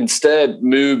instead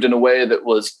moved in a way that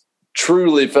was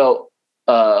truly felt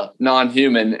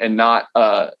non-human and not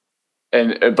but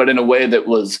in a way that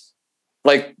was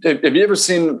like, have you ever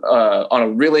seen on a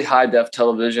really high def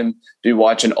television, do you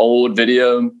watch an old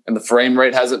video and the frame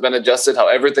rate hasn't been adjusted, how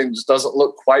everything just doesn't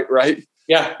look quite right?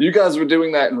 Yeah. You guys were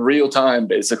doing that in real time,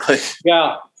 basically.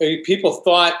 Yeah. People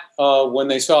thought when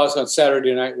they saw us on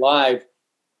Saturday Night Live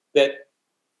that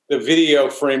the video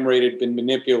frame rate had been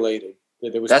manipulated.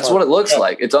 That's what it looks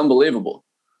like. It's unbelievable.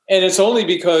 And it's only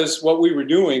because what we were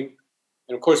doing,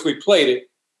 and of course we played it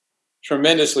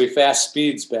tremendously fast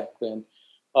speeds back then.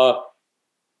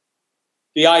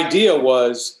 The idea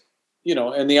was,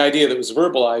 and the idea that was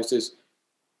verbalized is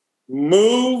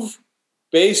move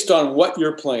based on what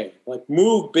you're playing. Like,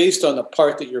 move based on the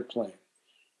part that you're playing.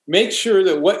 Make sure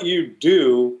that what you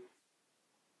do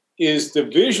is the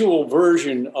visual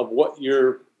version of what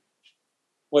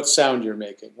sound you're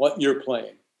making, what you're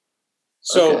playing.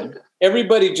 So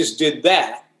everybody just did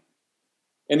that.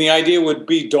 And the idea would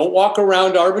be, don't walk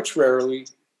around arbitrarily.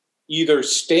 Either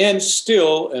stand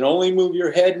still and only move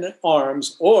your head and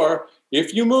arms, or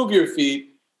if you move your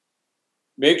feet,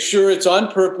 make sure it's on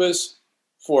purpose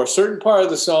for a certain part of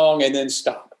the song and then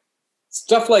stop.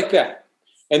 Stuff like that.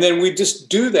 And then we just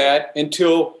do that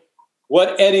until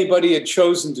what anybody had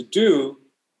chosen to do,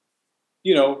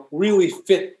 really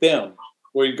fit them.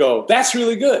 Where you go, that's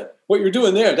really good. What you're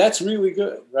doing there, that's really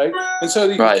good, right? And so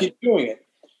you can keep doing it.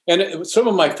 And some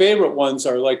of my favorite ones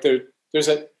are like there's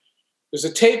a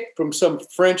tape from some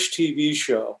French TV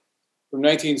show from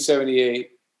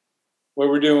 1978 where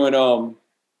we're doing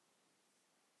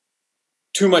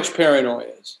Too Much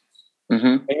Paranoias. Mm-hmm.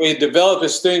 And we had developed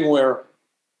this thing where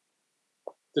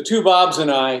the two Bobs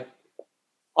and I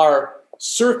are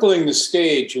circling the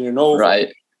stage in an oval.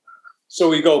 Right. So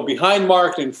we go behind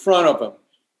Mark in front of him.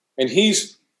 And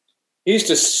he's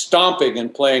just stomping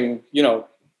and playing,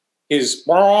 his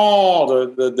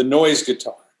the noise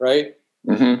guitar, right?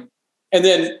 Mm-hmm. And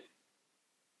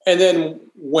then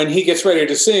when he gets ready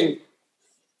to sing,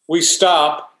 we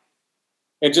stop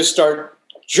and just start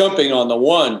jumping on the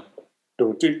one.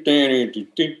 And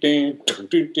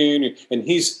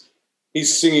he's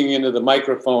singing into the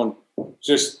microphone,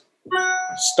 just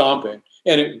stomping.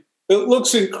 And it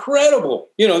looks incredible.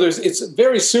 It's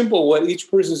very simple what each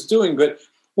person's doing, but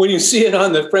when you see it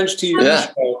on the French TV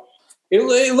show,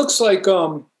 it looks like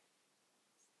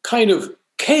kind of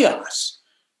chaos.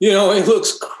 It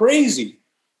looks crazy,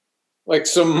 like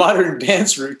some modern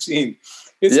dance routine.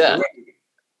 It's great.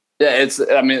 Yeah,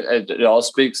 it all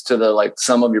speaks to the like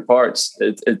sum of your parts.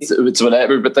 It's when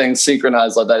everything's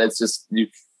synchronized like that. It's just you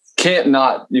can't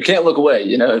look away.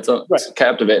 It's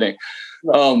captivating.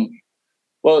 Right.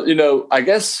 Well, I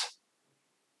guess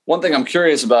one thing I'm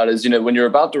curious about is, when you're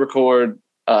about to record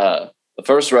the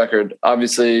first record,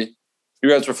 obviously you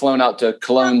guys were flown out to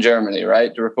Cologne, Germany,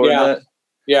 right, to record that?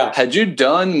 Yeah. Had you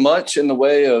done much in the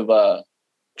way of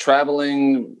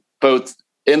traveling both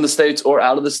in the States or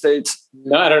out of the States?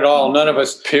 Not at all. None of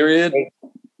us. Period.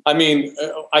 I mean,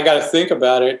 I got to think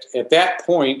about it. At that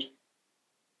point,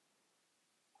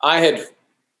 I had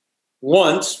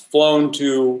once flown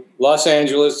to Los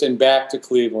Angeles and back to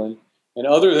Cleveland. And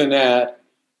other than that,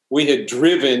 we had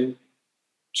driven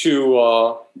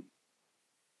to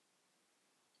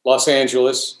Los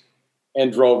Angeles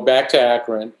and drove back to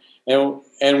Akron.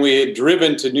 And we had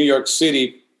driven to New York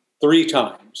City 3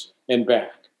 times and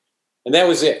back. And that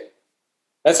was it.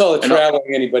 That's all the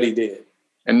traveling anybody did.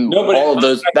 And all of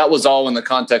those, that was all in the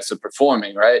context of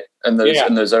performing, right? And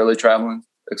those early traveling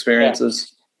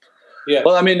experiences. Yeah.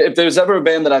 Well, I mean, if there's ever a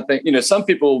band that I think, some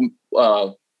people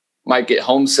might get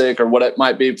homesick or what it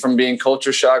might be from being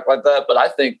culture shock like that. But I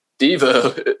think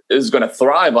DEVO is going to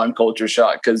thrive on culture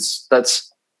shock because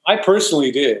that's I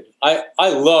personally did. I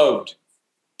loved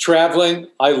traveling.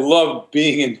 I loved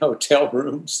being in hotel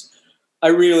rooms. I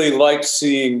really liked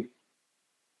seeing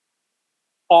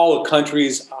all the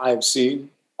countries I've seen,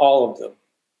 all of them.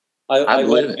 I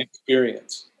believe loved the it.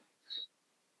 experience.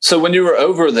 So when you were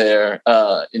over there,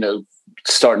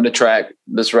 starting to track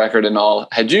this record and all,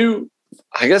 I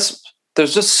guess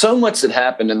there's just so much that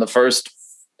happened in the first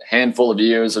handful of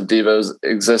years of DEVO's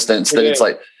existence that it's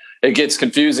like, it gets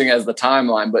confusing as the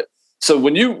timeline. But so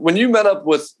when you met up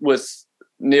with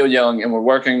Neil Young and were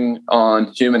working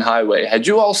on Human Highway, had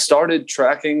you all started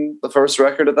tracking the first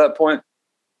record at that point?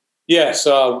 Yes,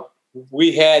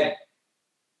 we had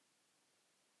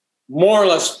more or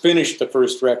less finished the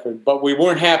first record, but we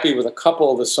weren't happy with a couple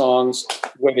of the songs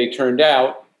where they turned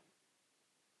out.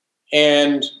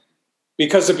 And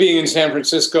because of being in San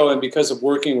Francisco and because of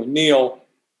working with Neil,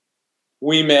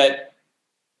 we met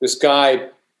this guy,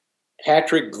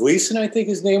 Patrick Gleason, I think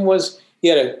his name was. He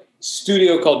had a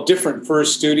studio called Different Fur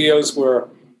Studios where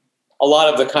a lot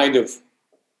of the kind of,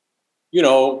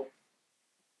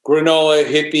 granola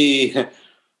hippie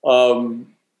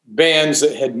bands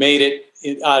that had made it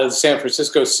out of the San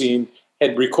Francisco scene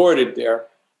had recorded there.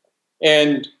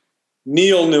 And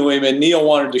Neil knew him, and Neil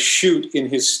wanted to shoot in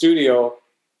his studio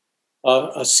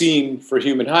a scene for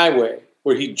Human Highway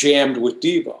where he jammed with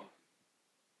DEVO.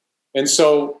 And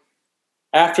so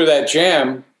after that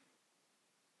jam,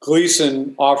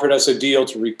 Gleason offered us a deal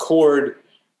to record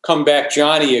Come Back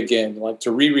Johnny again, like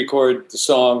to re-record the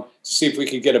song to see if we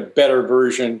could get a better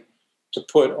version to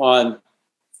put on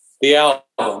the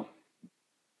album.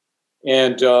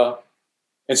 And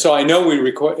so I know we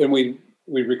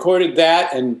recorded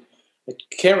that, and I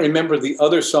can't remember the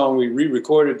other song we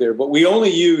re-recorded there, but we only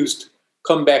used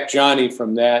Come Back Johnny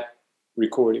from that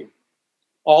recording.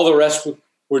 All the rest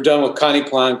were done with Connie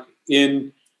Plank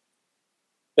in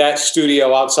that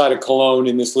studio outside of Cologne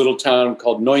in this little town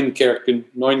called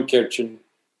Neunkirchen.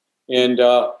 And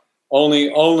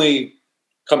only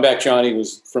Come Back Johnny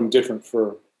was from Different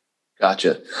Fur.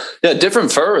 Gotcha. Yeah,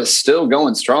 Different Fur is still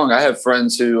going strong. I have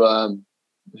friends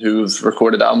who've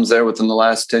recorded albums there within the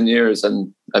last 10 years.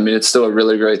 And I mean, it's still a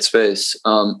really great space.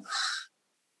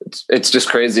 It's just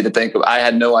crazy to think of. I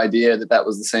had no idea that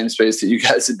was the same space that you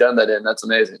guys had done that in. That's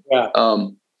amazing. Yeah.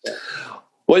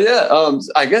 Well, yeah,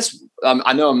 I guess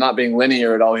I know I'm not being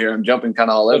linear at all here. I'm jumping kind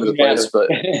of all over the place, but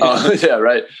yeah,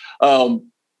 right.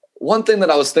 One thing that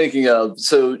I was thinking of,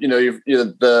 so, you're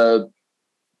the,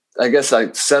 I guess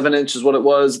like 7-inch is what it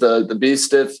was, the B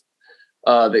Stiff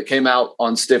that came out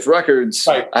on Stiff Records.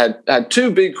 Right. I had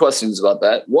two big questions about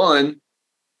that. One,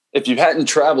 if you hadn't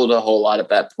traveled a whole lot at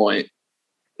that point,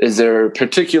 is there a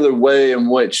particular way in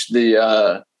which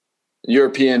the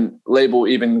European label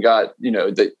even got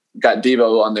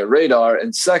DEVO on their radar?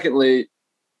 And secondly,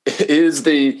 is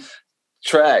the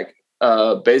track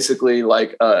basically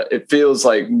like it feels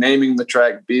like naming the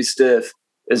track B Stiff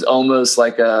is almost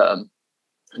like a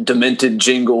demented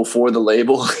jingle for the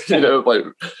label?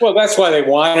 Well, that's why they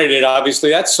wanted it.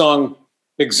 Obviously, that song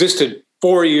existed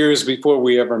 4 years before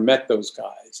we ever met those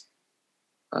guys.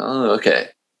 Oh, okay.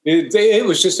 It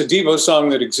was just a DEVO song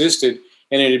that existed,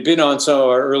 and it had been on some of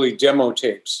our early demo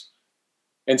tapes.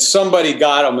 And somebody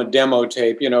got him a demo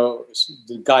tape,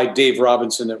 the guy Dave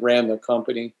Robinson that ran the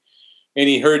company, and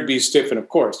he heard Be Stiff, and of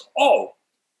course,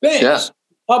 thanks. Yeah.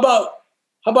 How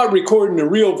about recording a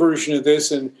real version of this?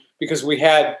 And because we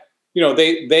had,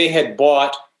 they had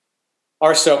bought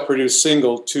our self-produced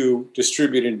single to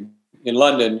distribute in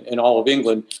London and all of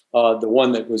England, the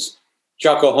one that was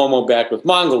Jocko Homo back with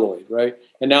Mongoloid, right?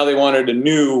 And now they wanted a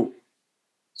new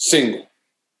single.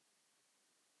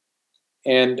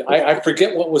 And I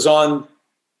forget what was on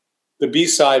the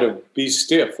B-side of Be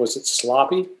Stiff. Was it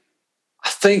Sloppy? I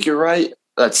think you're right.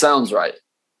 That sounds right.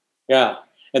 Yeah.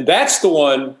 And that's the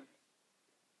one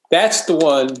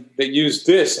that used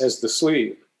this as the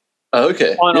sleeve.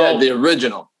 Okay. Yeah, the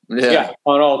original. Yeah,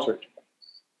 unaltered.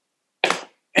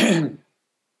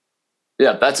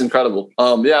 Yeah, that's incredible.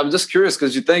 Yeah, I'm just curious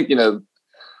because you think,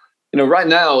 right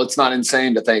now it's not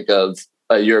insane to think of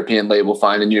a European label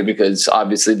finding you because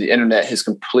obviously the internet has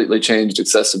completely changed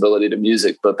accessibility to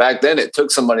music. But back then it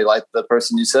took somebody like the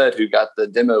person you said who got the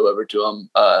demo over to them,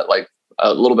 like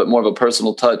a little bit more of a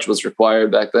personal touch was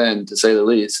required back then, to say the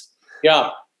least. Yeah.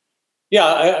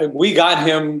 Yeah, we got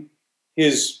him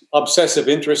his obsessive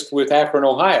interest with Akron,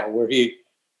 Ohio, where he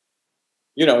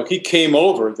came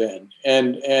over then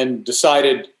and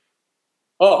decided,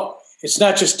 it's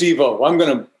not just DEVO. I'm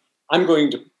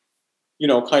going to,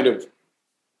 kind of,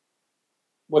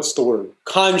 what's the word?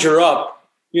 Conjure up,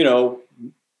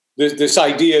 this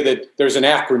idea that there's an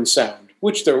Akron sound,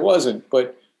 which there wasn't,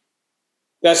 but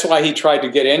that's why he tried to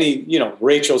get any,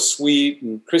 Rachel Sweet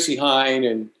and Chrissy Hine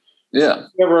and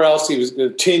whoever else he was,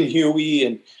 Tin Huey,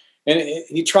 and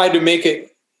he tried to make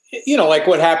it, like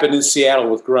what happened in Seattle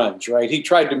with grunge, right? He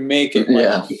tried to make it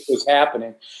like it was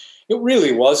happening. It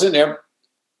really wasn't.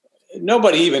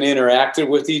 Nobody even interacted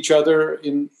with each other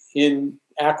in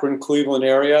Akron, Cleveland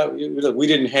area. We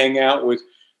didn't hang out with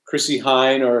Chrissy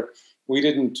Hine, or we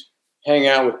didn't hang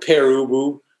out with Per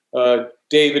Ubu.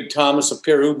 David Thomas of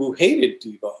Per Ubu hated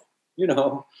Devo.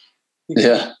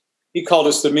 He called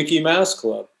us the Mickey Mouse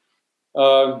Club.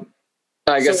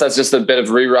 I guess that's just a bit of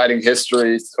rewriting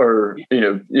history, or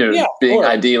being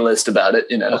idealist about it.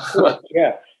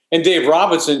 Yeah, and Dave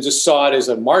Robinson just saw it as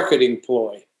a marketing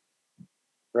ploy,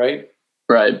 right?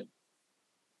 Right.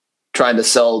 Trying to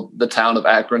sell the town of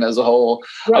Akron as a whole.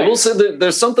 Right. I will say that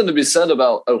there's something to be said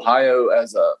about Ohio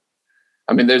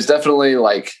there's definitely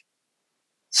like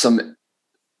some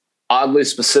oddly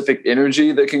specific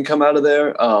energy that can come out of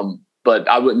there. But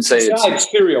I wouldn't say it's like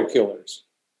serial killers.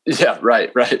 Yeah,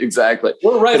 right, exactly.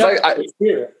 We're right up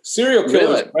there. Serial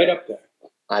killers, really? Right up there.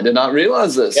 I did not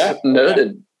realize this. Yeah, noted.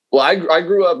 Yeah. Well, I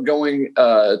grew up going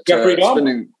Jeffrey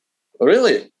Dahmer.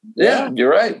 Really? Yeah, you're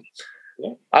right.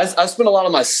 Yeah. I spent a lot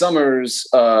of my summers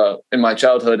in my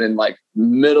childhood in like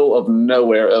middle of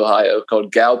nowhere, Ohio,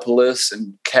 called Gallipolis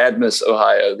and Cadmus,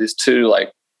 Ohio. These two,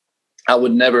 like, I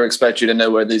would never expect you to know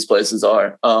where these places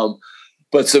are.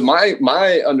 But so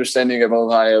my understanding of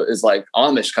Ohio is like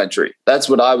Amish country. That's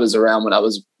what I was around when I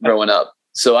was growing up.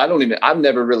 So I've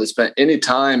never really spent any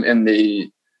time in the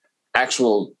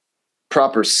actual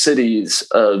proper cities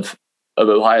of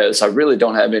Ohio. So I really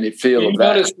don't have any feel of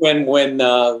that. Notice when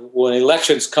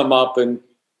elections come up and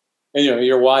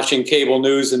you're watching cable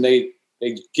news and they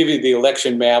give you the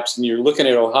election maps and you're looking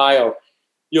at Ohio,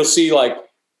 you'll see like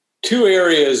two little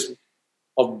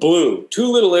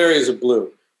areas of blue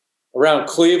around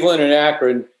Cleveland and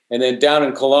Akron, and then down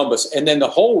in Columbus. And then the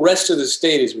whole rest of the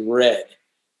state is red.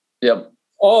 Yep.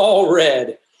 All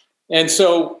red. And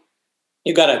so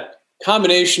you've got a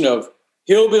combination of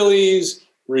hillbillies,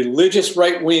 religious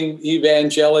right-wing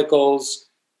evangelicals,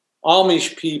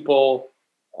 Amish people,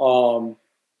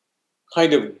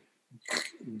 kind of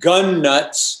gun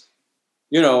nuts,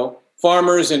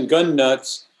 farmers and gun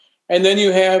nuts. And then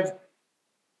you have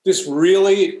this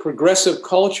really progressive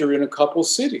culture in a couple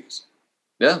cities.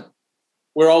 Yeah.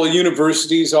 Where all the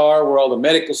universities are, where all the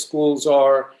medical schools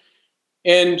are.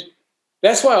 And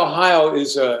that's why Ohio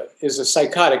is a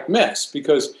psychotic mess,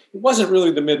 because it wasn't really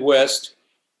the Midwest.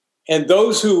 And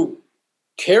those who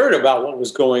cared about what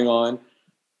was going on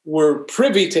were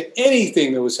privy to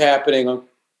anything that was happening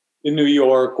in New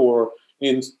York or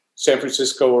in San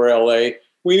Francisco or LA.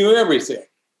 We knew everything.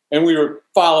 And we were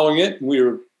following it, and we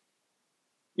were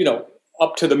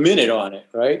up to the minute on it,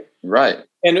 right? Right.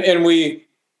 And we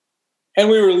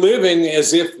were living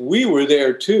as if we were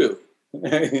there too.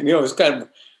 It was kind of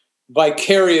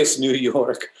vicarious New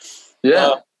York.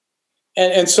 Yeah.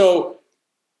 And so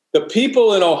the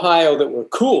people in Ohio that were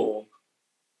cool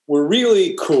were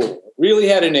really cool, really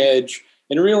had an edge,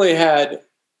 and really had,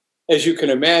 as you can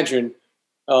imagine,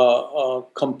 a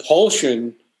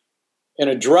compulsion and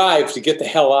a drive to get the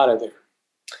hell out of there.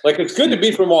 Like, it's good to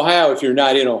be from Ohio if you're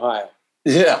not in Ohio.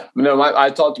 Yeah. I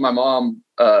talked to my mom,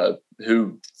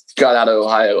 who got out of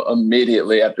Ohio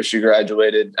immediately after she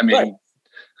graduated.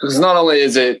 Because not only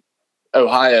is it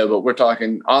Ohio, but we're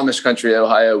talking Amish country,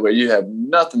 Ohio, where you have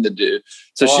nothing to do.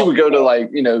 So she would go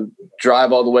to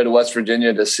drive all the way to West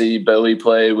Virginia to see Bowie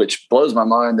play, which blows my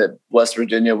mind that West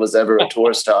Virginia was ever a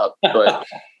tour stop. But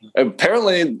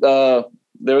apparently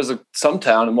there was some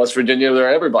town in West Virginia where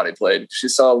everybody played. She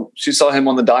saw him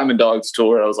on the Diamond Dogs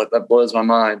tour. I was like, that blows my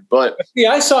mind. But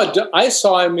yeah, I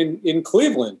saw him in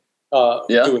Cleveland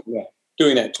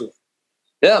doing that tour.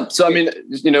 Yeah. So, I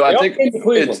think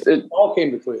it all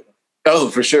came to Cleveland. Oh,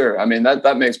 for sure.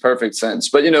 That makes perfect sense.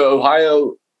 But,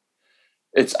 Ohio,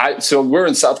 so we're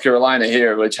in South Carolina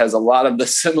here, which has a lot of the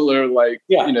similar,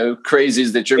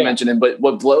 crazies that you're mentioning. But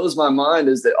what blows my mind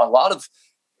is that a lot of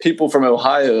people from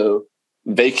Ohio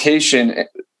vacation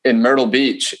in Myrtle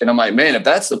Beach. And I'm like, man, if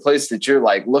that's the place that you're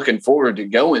like looking forward to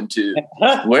going to,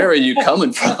 where are you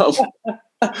coming from?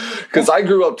 Because I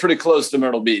grew up pretty close to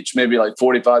Myrtle Beach, maybe like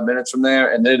 45 minutes from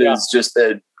there. And it is just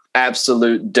an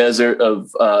absolute desert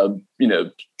of,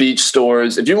 beach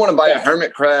stores. If you want to buy a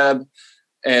hermit crab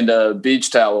and a beach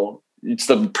towel, it's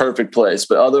the perfect place.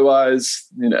 But otherwise,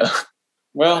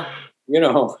 Well,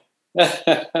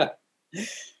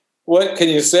 what can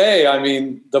you say?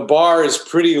 The bar is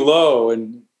pretty low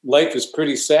and life is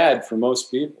pretty sad for most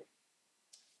people.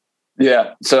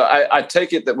 Yeah. So I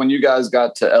take it that when you guys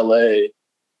got to LA,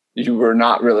 you were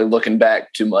not really looking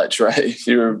back too much, right?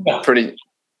 You were pretty.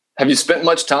 Have you spent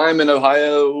much time in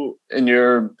Ohio in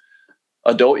your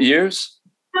adult years?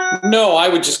 No, I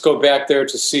would just go back there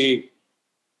to see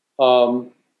my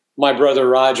brother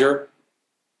Roger,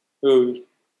 who,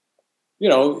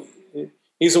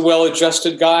 he's a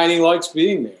well-adjusted guy and he likes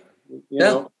being there. You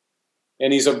know,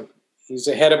 and he's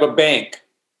a head of a bank,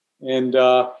 and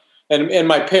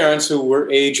my parents who were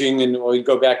aging, and we'd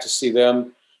go back to see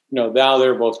them. Now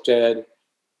they're both dead,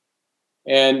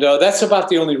 and that's about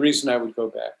the only reason I would go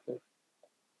back there.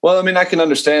 Well, I mean, I can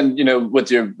understand,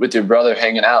 with your brother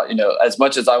hanging out, as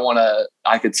much as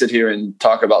I could sit here and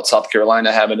talk about South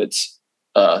Carolina having its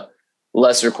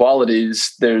lesser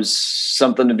qualities. There's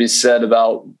something to be said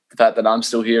about the fact that I'm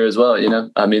still here as well.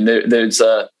 I mean, there's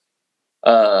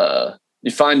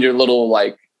you find your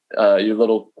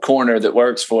little corner that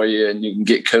works for you, and you can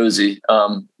get cozy.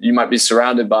 You might be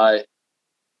surrounded by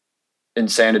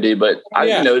insanity, but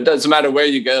it doesn't matter where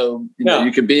you go.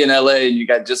 You could be in LA and you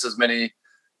got just as many,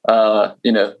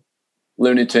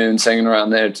 Looney Tunes singing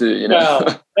around there too.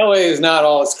 Well, LA is not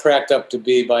all it's cracked up to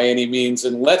be by any means,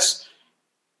 and let's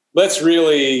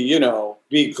really,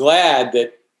 be glad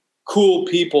that cool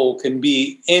people can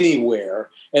be anywhere,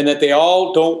 and that they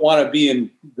all don't want to be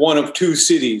in one of two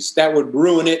cities. That would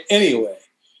ruin it anyway.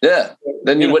 Yeah.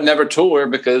 Then you would never tour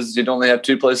because you'd only have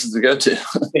two places to go to.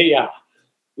 Yeah.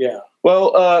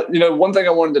 Well, one thing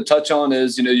I wanted to touch on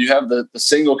is, you have the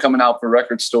single coming out for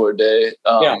Record Store Day.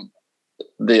 I'm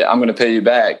going to pay you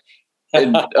back.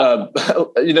 And, I'm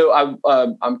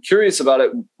curious about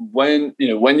it when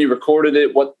you recorded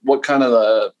it, what kind of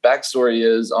the backstory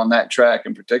is on that track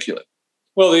in particular.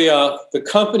 Well, the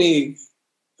company,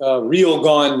 Real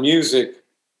Gone Music,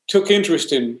 took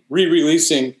interest in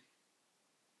re-releasing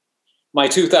my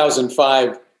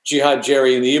 2005 Jihad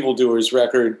Jerry and the Evildoers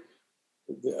record,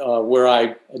 where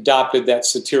I adopted that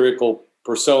satirical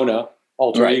persona,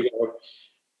 alter ego.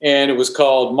 And it was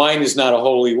called Mine Is Not a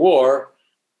Holy War.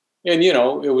 And,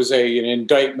 it was an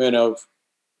indictment of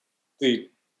the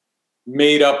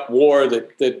made-up war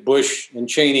that Bush and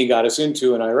Cheney got us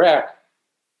into in Iraq.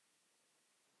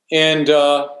 And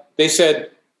they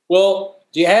said, well,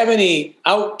 do you have any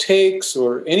outtakes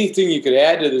or anything you could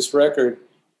add to this record?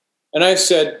 And I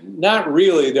said, not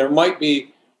really. There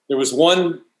was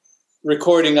one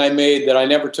recording I made that I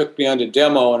never took beyond a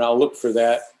demo, and I'll look for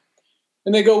that.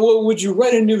 And they go, well, would you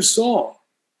write a new song?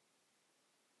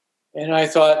 And I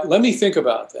thought, let me think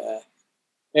about that.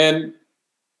 And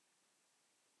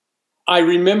I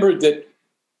remembered that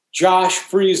Josh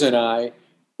Freese and I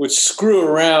would screw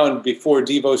around before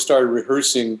DEVO started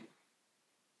rehearsing,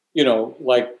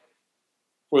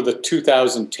 for the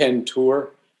 2010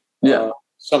 tour.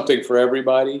 Something for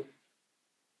Everybody.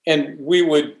 And we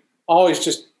would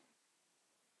always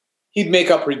he'd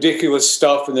make up ridiculous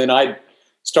stuff, and then I'd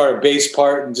start a bass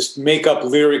part and just make up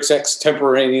lyrics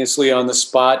extemporaneously on the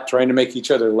spot, trying to make each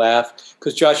other laugh.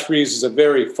 Because Josh Freese is a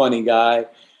very funny guy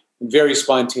and very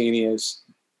spontaneous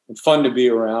and fun to be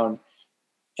around.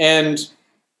 And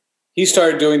he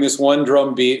started doing this one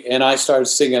drum beat, and I started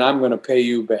singing, I'm going to pay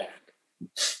you back.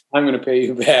 I'm going to pay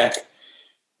you back.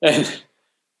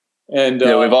 And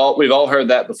we've all heard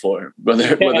that before,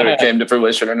 whether it came to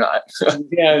fruition or not.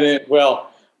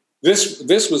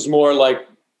 This was more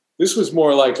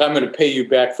like I'm going to pay you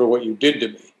back for what you did to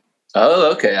me. Oh,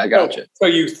 okay, I got you. So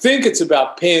you think it's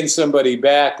about paying somebody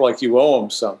back like you owe them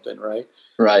something, right?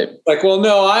 Right. Like, well,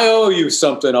 no, I owe you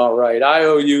something, all right. I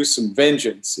owe you some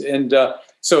vengeance. And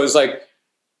so it's like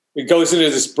it goes into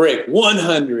this break.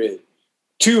 100,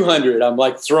 200. I'm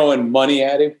like throwing money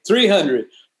at him. 300,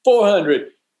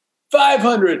 400,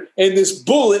 500, and this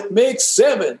bullet makes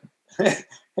 7.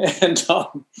 And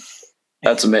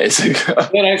that's amazing.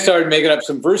 then I started making up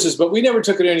some verses, but we never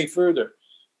took it any further.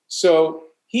 So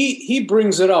he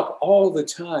brings it up all the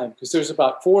time because there's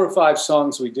about 4 or 5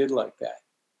 songs we did like that.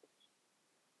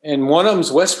 And one of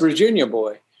them's West Virginia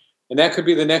Boy, and that could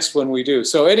be the next one we do.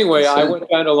 So anyway, I went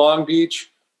down to Long Beach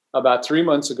about 3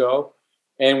 months ago,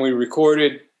 and we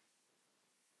recorded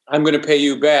I'm Going to Pay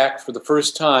You Back for the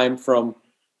first time from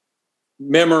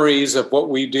memories of what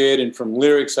we did and from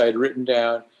lyrics I had written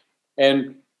down.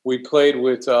 And we played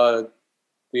with the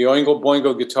Oingo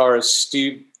Boingo guitarist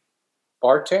Steve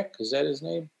Bartek. Is that his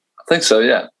name? I think so,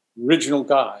 yeah. Original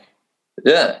guy.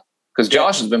 Yeah, because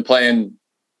Josh has been playing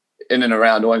in and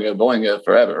around Oingo Boingo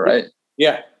forever, right?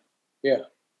 Yeah.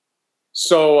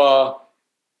 So,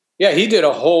 he did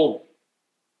a whole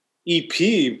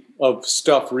EP of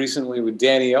stuff recently with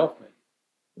Danny Elfman.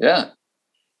 Yeah.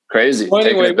 Crazy. Well,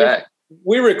 taking anyway, it back.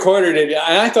 we recorded it,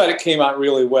 and I thought it came out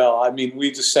really well. I mean,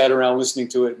 we just sat around listening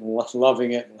to it and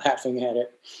loving it and laughing at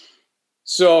it.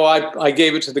 So I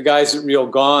gave it to the guys at Real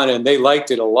Gone, and they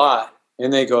liked it a lot.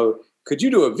 And they go, "Could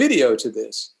you do a video to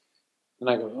this?" And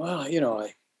I go, "Well,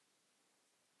 I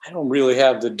don't really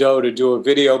have the dough to do a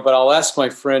video, but I'll ask my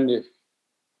friend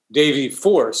Davey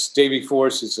Force." Davey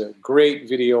Force is a great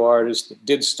video artist that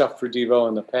did stuff for DEVO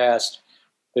in the past.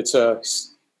 It's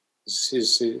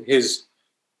his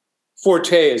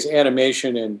forte is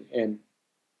animation and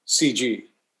CG.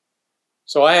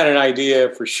 So I had an idea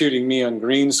for shooting me on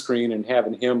green screen and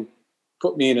having him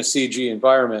put me in a CG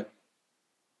environment.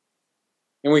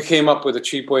 And we came up with a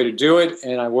cheap way to do it,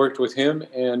 and I worked with him,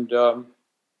 and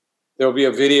there'll be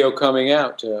a video coming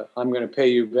out. I'm going to pay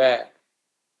you back.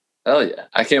 Oh yeah,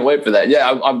 I can't wait for that. Yeah,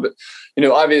 I'm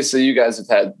obviously you guys have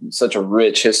had such a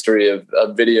rich history of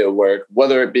video work,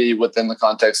 whether it be within the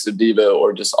context of DEVO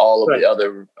or just all of the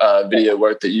other video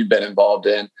work that you've been involved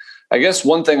in. I guess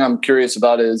one thing I'm curious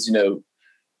about is,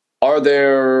 are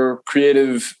there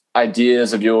creative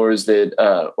ideas of yours that,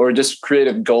 or just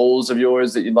creative goals of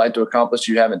yours that you'd like to accomplish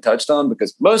you haven't touched on?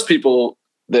 Because most people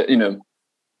that,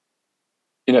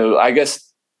 I guess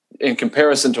in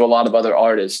comparison to a lot of other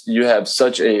artists, you have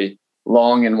such a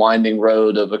long and winding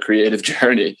road of a creative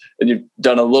journey, and you've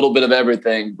done a little bit of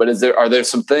everything. But are there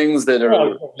some things that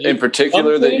are in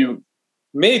particular that you...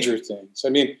 Major things. I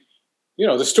mean,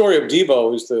 the story of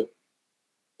DEVO is the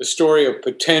story of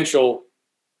potential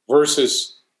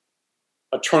versus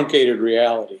a truncated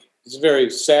reality. It's a very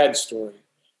sad story.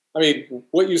 I mean,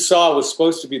 what you saw was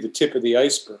supposed to be the tip of the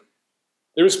iceberg.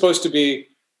 There was supposed to be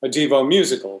a DEVO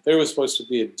musical. There was supposed to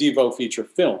be a DEVO feature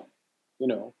film,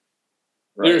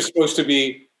 Right. There's supposed to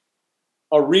be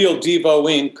a real DEVO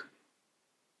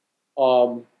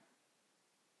Inc.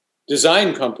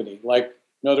 Design company, like,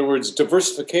 in other words,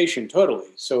 diversification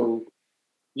totally. So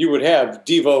you would have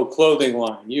DEVO clothing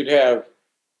line. You'd have,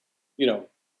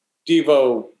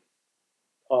 DEVO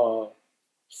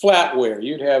flatware.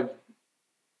 You'd have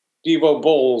DEVO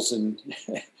bowls and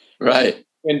right.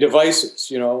 and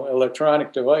devices,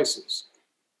 electronic devices.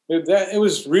 It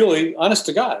was really, honest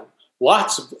to God,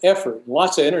 lots of effort,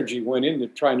 lots of energy went into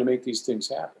trying to make these things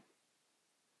happen.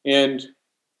 And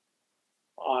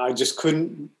I just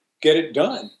couldn't get it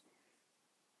done.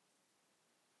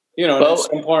 At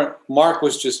some point, Mark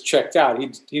was just checked out.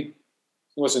 He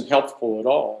wasn't helpful at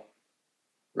all.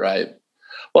 Right.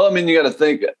 Well, I mean, you got to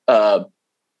think,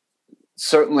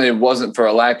 certainly it wasn't for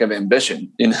a lack of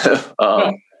ambition,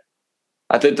 No.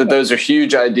 I think that those are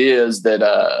huge ideas that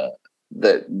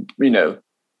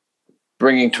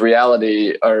bringing to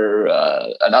reality are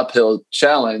an uphill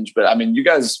challenge. But I mean, you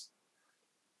guys,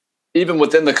 even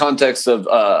within the context of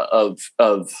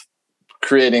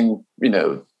creating,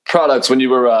 products, when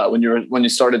you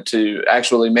started to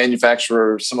actually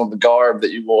manufacture some of the garb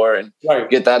that you wore and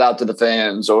get that out to the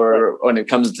fans, or when it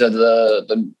comes to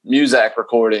the Muzak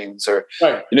recordings, or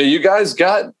you guys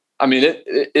got. I mean,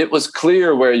 it was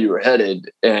clear where you were headed,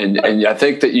 and I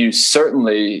think that you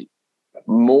certainly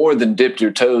more than dipped your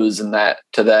toes in that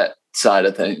side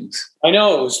of things. I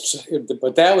know it was,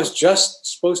 but that was just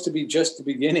supposed to be just the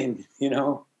beginning,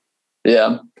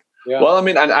 Yeah. Well, I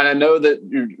mean, I know that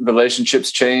your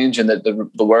relationships change, and that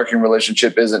the working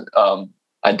relationship isn't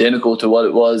identical to what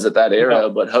it was at that era,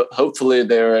 but hopefully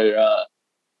there are,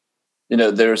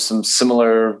 there's some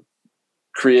similar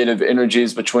creative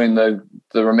energies between the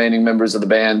remaining members of the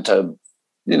band to,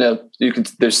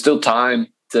 there's still time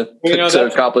to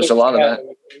accomplish a lot of that.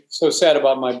 What's so sad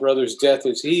about my brother's death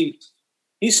is he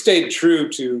stayed true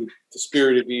to the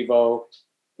spirit of DEVO,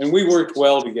 and we worked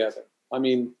well together. I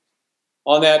mean,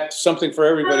 on that Something for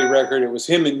Everybody record, it was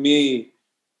him and me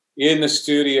in the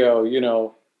studio,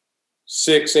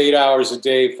 6-8 hours a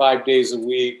day, 5 days a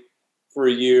week for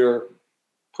a year,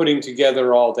 putting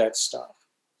together all that stuff.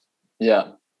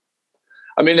 Yeah.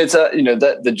 I mean, it's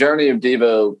the journey of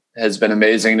DEVO has been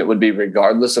amazing. It would be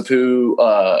regardless of who,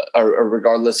 or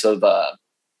regardless of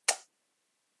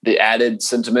the added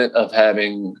sentiment of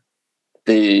having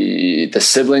the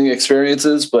sibling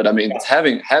experiences. But I mean,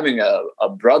 having a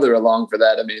brother along for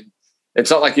that. I mean,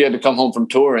 it's not like you had to come home from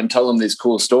tour and tell him these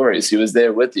cool stories. He was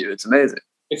there with you. It's amazing.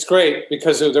 It's great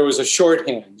because there was a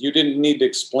shorthand. You didn't need to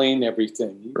explain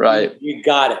everything. Right. You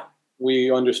got it.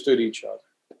 We understood each other.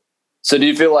 So do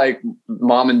you feel like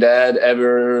mom and dad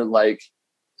ever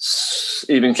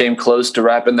even came close to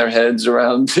wrapping their heads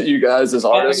around you guys as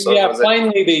artists?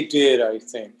 Finally they did, I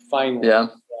think. Finally. Yeah.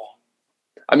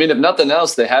 I mean, if nothing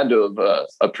else, they had to have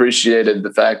appreciated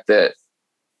the fact that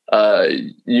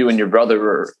you and your brother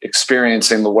were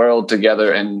experiencing the world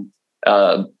together and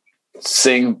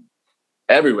seeing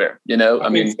everywhere, I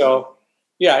mean, so.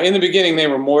 Yeah, in the beginning they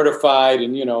were mortified,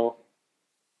 and the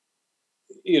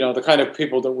kind of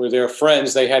people that were their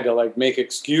friends, they had to like make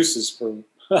excuses for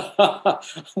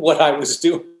what I was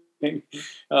doing. They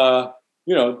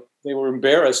were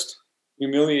embarrassed,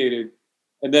 humiliated,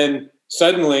 and then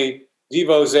suddenly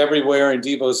DEVO's everywhere, and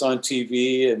DEVO's on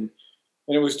TV, and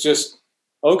it was just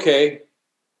okay.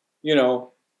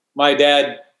 My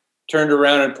dad turned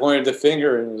around and pointed the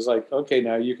finger, and was like, "Okay,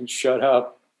 now you can shut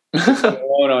up.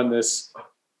 Go on this."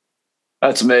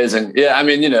 That's amazing. Yeah, I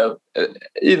mean,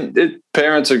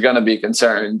 parents are going to be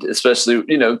concerned, especially,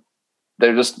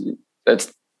 they're just,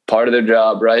 that's part of their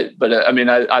job, right? But I mean,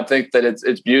 I think that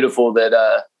it's beautiful that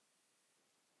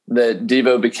that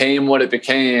DEVO became what it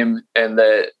became, and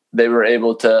that they were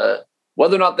able to,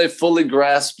 whether or not they fully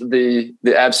grasped the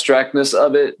abstractness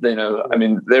of it, I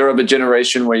mean, they're of a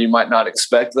generation where you might not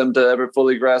expect them to ever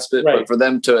fully grasp it, right. But for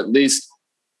them to at least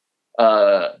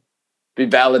be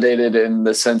validated in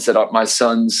the sense that my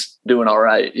son's doing all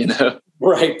right,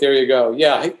 Right, there you go.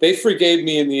 Yeah, they forgave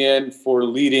me in the end for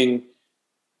leading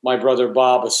my brother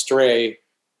Bob astray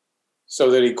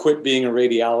so that he quit being a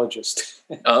radiologist.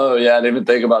 Oh, yeah, I didn't even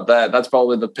think about that. That's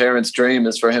probably the parent's dream,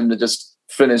 is for him to just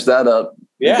finish that up.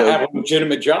 Yeah, have a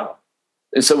legitimate job.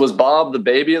 And so was Bob the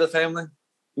baby of the family?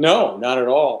 No, not at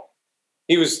all.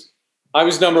 I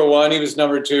was number one, he was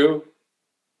number two.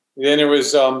 Then there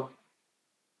was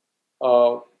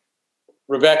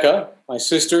Rebecca, my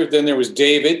sister. Then there was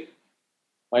David,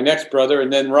 my next brother,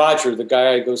 and then Roger, the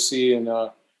guy I go see in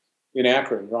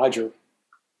Akron. Roger.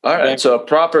 All right, so a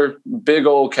proper big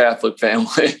old Catholic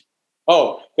family.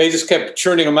 Oh, they just kept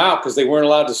churning them out because they weren't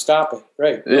allowed to stop it.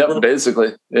 Right. Yep,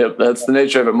 basically. Yep, that's the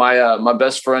nature of it. My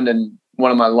best friend and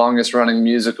one of my longest running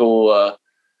musical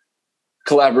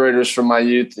collaborators from my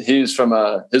youth, he's from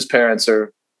his parents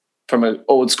are from an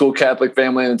old school Catholic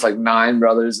family, and it's like 9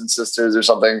 brothers and sisters or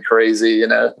something crazy,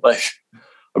 like,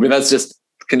 I mean, that's just,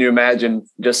 can you imagine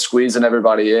just squeezing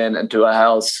everybody into a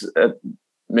house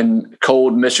in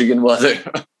cold Michigan weather?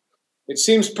 It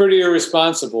seems pretty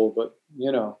irresponsible, but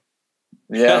yeah.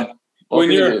 when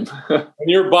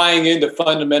you're buying into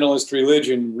fundamentalist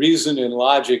religion, reason and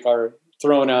logic are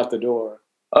thrown out the door.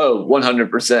 Oh,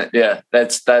 100%. Yeah.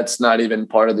 That's not even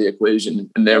part of the equation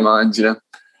in their minds,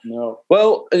 No.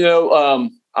 Well,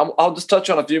 I'll just touch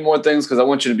on a few more things because I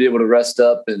want you to be able to rest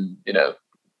up and,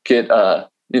 get,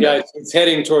 Yeah, it's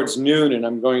heading towards noon and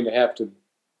I'm going to have to.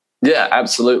 Yeah,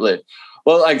 absolutely.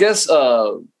 Well, I guess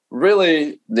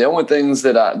really the only things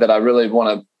that I really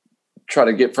want to try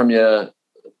to get from you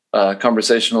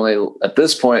conversationally at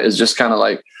this point is just kind of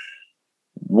like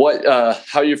what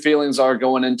how your feelings are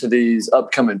going into these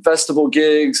upcoming festival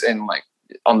gigs, and like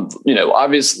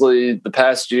obviously the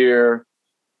past year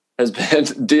has been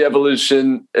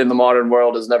de-evolution in the modern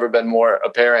world has never been more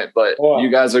apparent, but you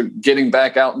guys are getting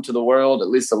back out into the world at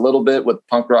least a little bit with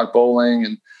punk rock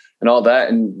bowling and all that,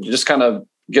 and just kind of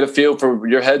get a feel for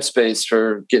your headspace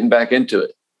for getting back into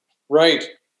it. Right.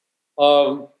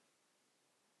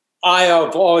 I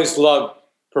have always loved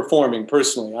performing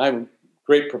personally. I'm a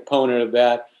great proponent of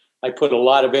that. I put a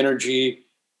lot of energy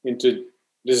into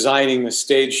designing the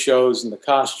stage shows and the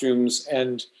costumes.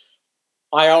 And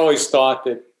I always thought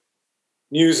that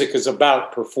music is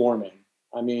about performing.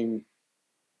 I mean,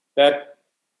 that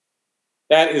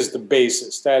is the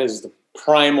basis. That is the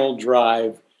primal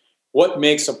drive. What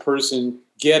makes a person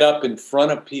get up in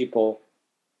front of people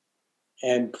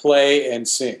and play and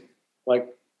sing? Like,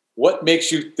 what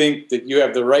makes you think that you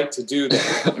have the right to do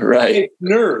that? Right. It's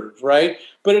nerve, right?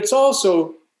 But it's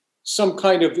also some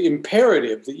kind of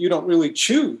imperative that you don't really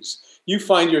choose. You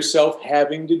find yourself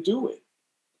having to do it.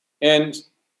 And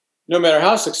no matter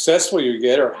how successful you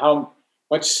get or how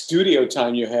much studio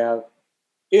time you have,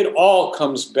 it all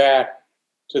comes back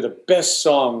to the best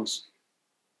songs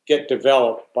get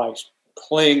developed by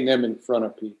playing them in front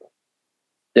of people.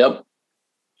 Yep.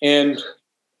 And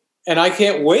I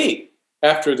can't wait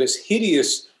after this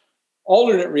hideous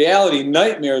alternate reality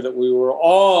nightmare that we were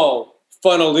all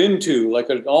funneled into, like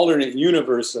an alternate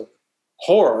universe of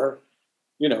horror,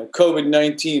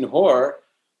 COVID-19 horror.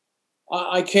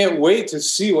 I can't wait to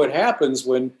see what happens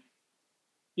when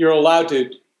you're allowed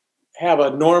to have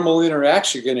a normal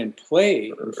interaction again and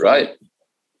play. Right.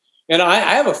 And I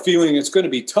have a feeling it's going to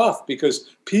be tough because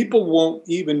people won't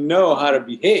even know how to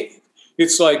behave.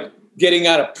 It's like getting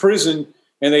out of prison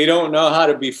and they don't know how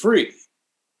to be free.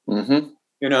 Mm-hmm.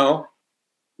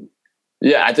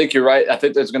 Yeah, I think you're right. I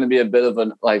think there's going to be a bit of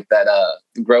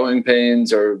growing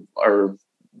pains or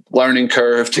learning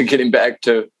curve to getting back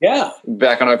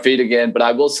on our feet again. But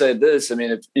I will say this: I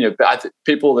mean,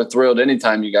 people are thrilled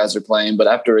anytime you guys are playing, but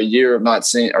after a year of not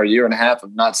seeing, or a year and a half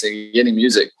of not seeing any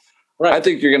music, right. I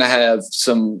think you're going to have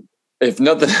some. If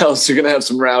nothing else, you're going to have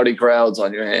some rowdy crowds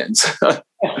on your hands. I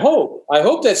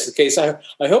hope that's the case. I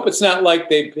hope it's not like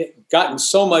they've gotten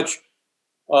so much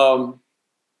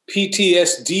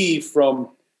PTSD from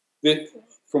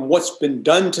what's been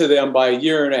done to them by a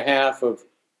year and a half of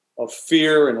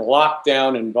fear and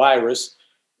lockdown and virus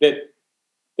that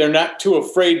they're not too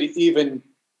afraid to even,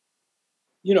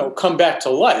 come back to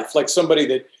life. Like somebody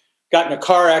that got in a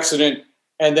car accident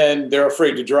and then they're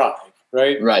afraid to drive,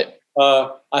 right? Right.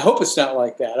 I hope it's not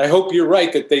like that. I hope you're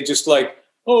right that they just like,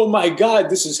 oh my God,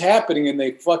 this is happening, and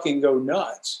they fucking go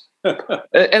nuts.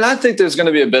 And I think there's going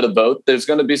to be a bit of both. There's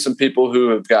going to be some people who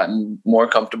have gotten more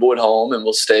comfortable at home and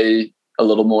will stay a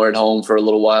little more at home for a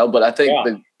little while. But I think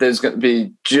that there's going to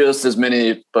be just as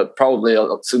many, but probably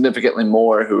significantly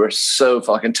more, who are so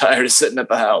fucking tired of sitting at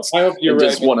the house. I hope you're right.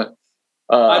 Just want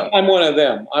to. I'm one of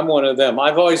them.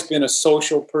 I've always been a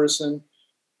social person.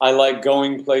 I like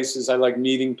going places. I like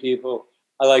meeting people.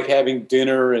 I like having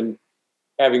dinner and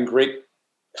having great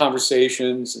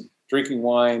conversations and drinking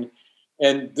wine.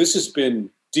 And this has been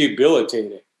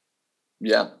debilitating.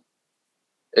 Yeah.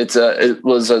 I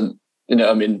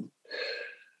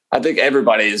think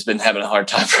everybody has been having a hard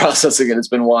time processing it. It's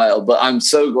been wild, but I'm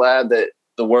so glad that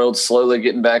the world's slowly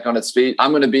getting back on its feet.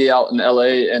 I'm going to be out in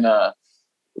LA in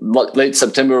late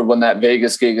September when that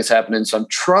Vegas gig is happening. So I'm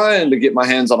trying to get my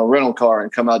hands on a rental car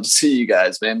and come out to see you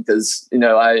guys, man. Because,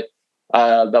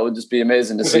 that would just be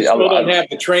amazing to see. They still don't have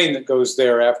the train that goes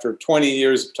there after 20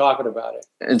 years of talking about it.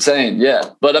 Insane.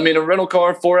 Yeah. But I mean, a rental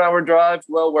car, 4-hour drive,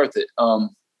 well worth it.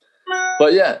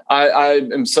 But yeah, I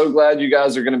am so glad you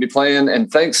guys are going to be playing,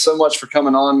 and thanks so much for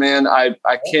coming on, man. I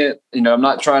can't, I'm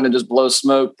not trying to just blow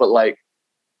smoke, but like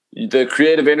the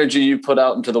creative energy you put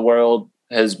out into the world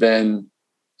has been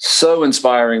so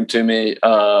inspiring to me.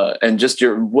 And just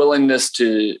your willingness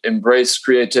to embrace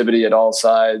creativity at all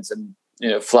sides and,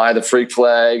 fly the freak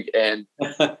flag and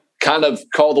kind of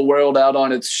call the world out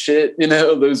on its shit.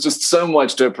 There's just so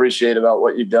much to appreciate about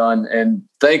what you've done. And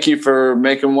thank you for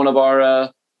making one of our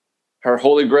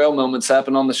holy grail moments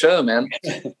happen on the show, man.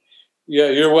 Yeah,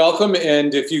 you're welcome.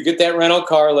 And if you get that rental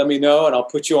car, let me know and I'll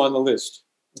put you on the list.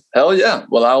 Hell yeah.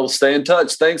 Well, I will stay in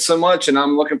touch. Thanks so much. And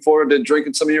I'm looking forward to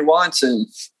drinking some of your wine soon.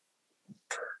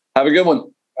 Have a good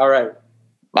one. All right.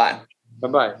 Bye.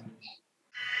 Bye-bye.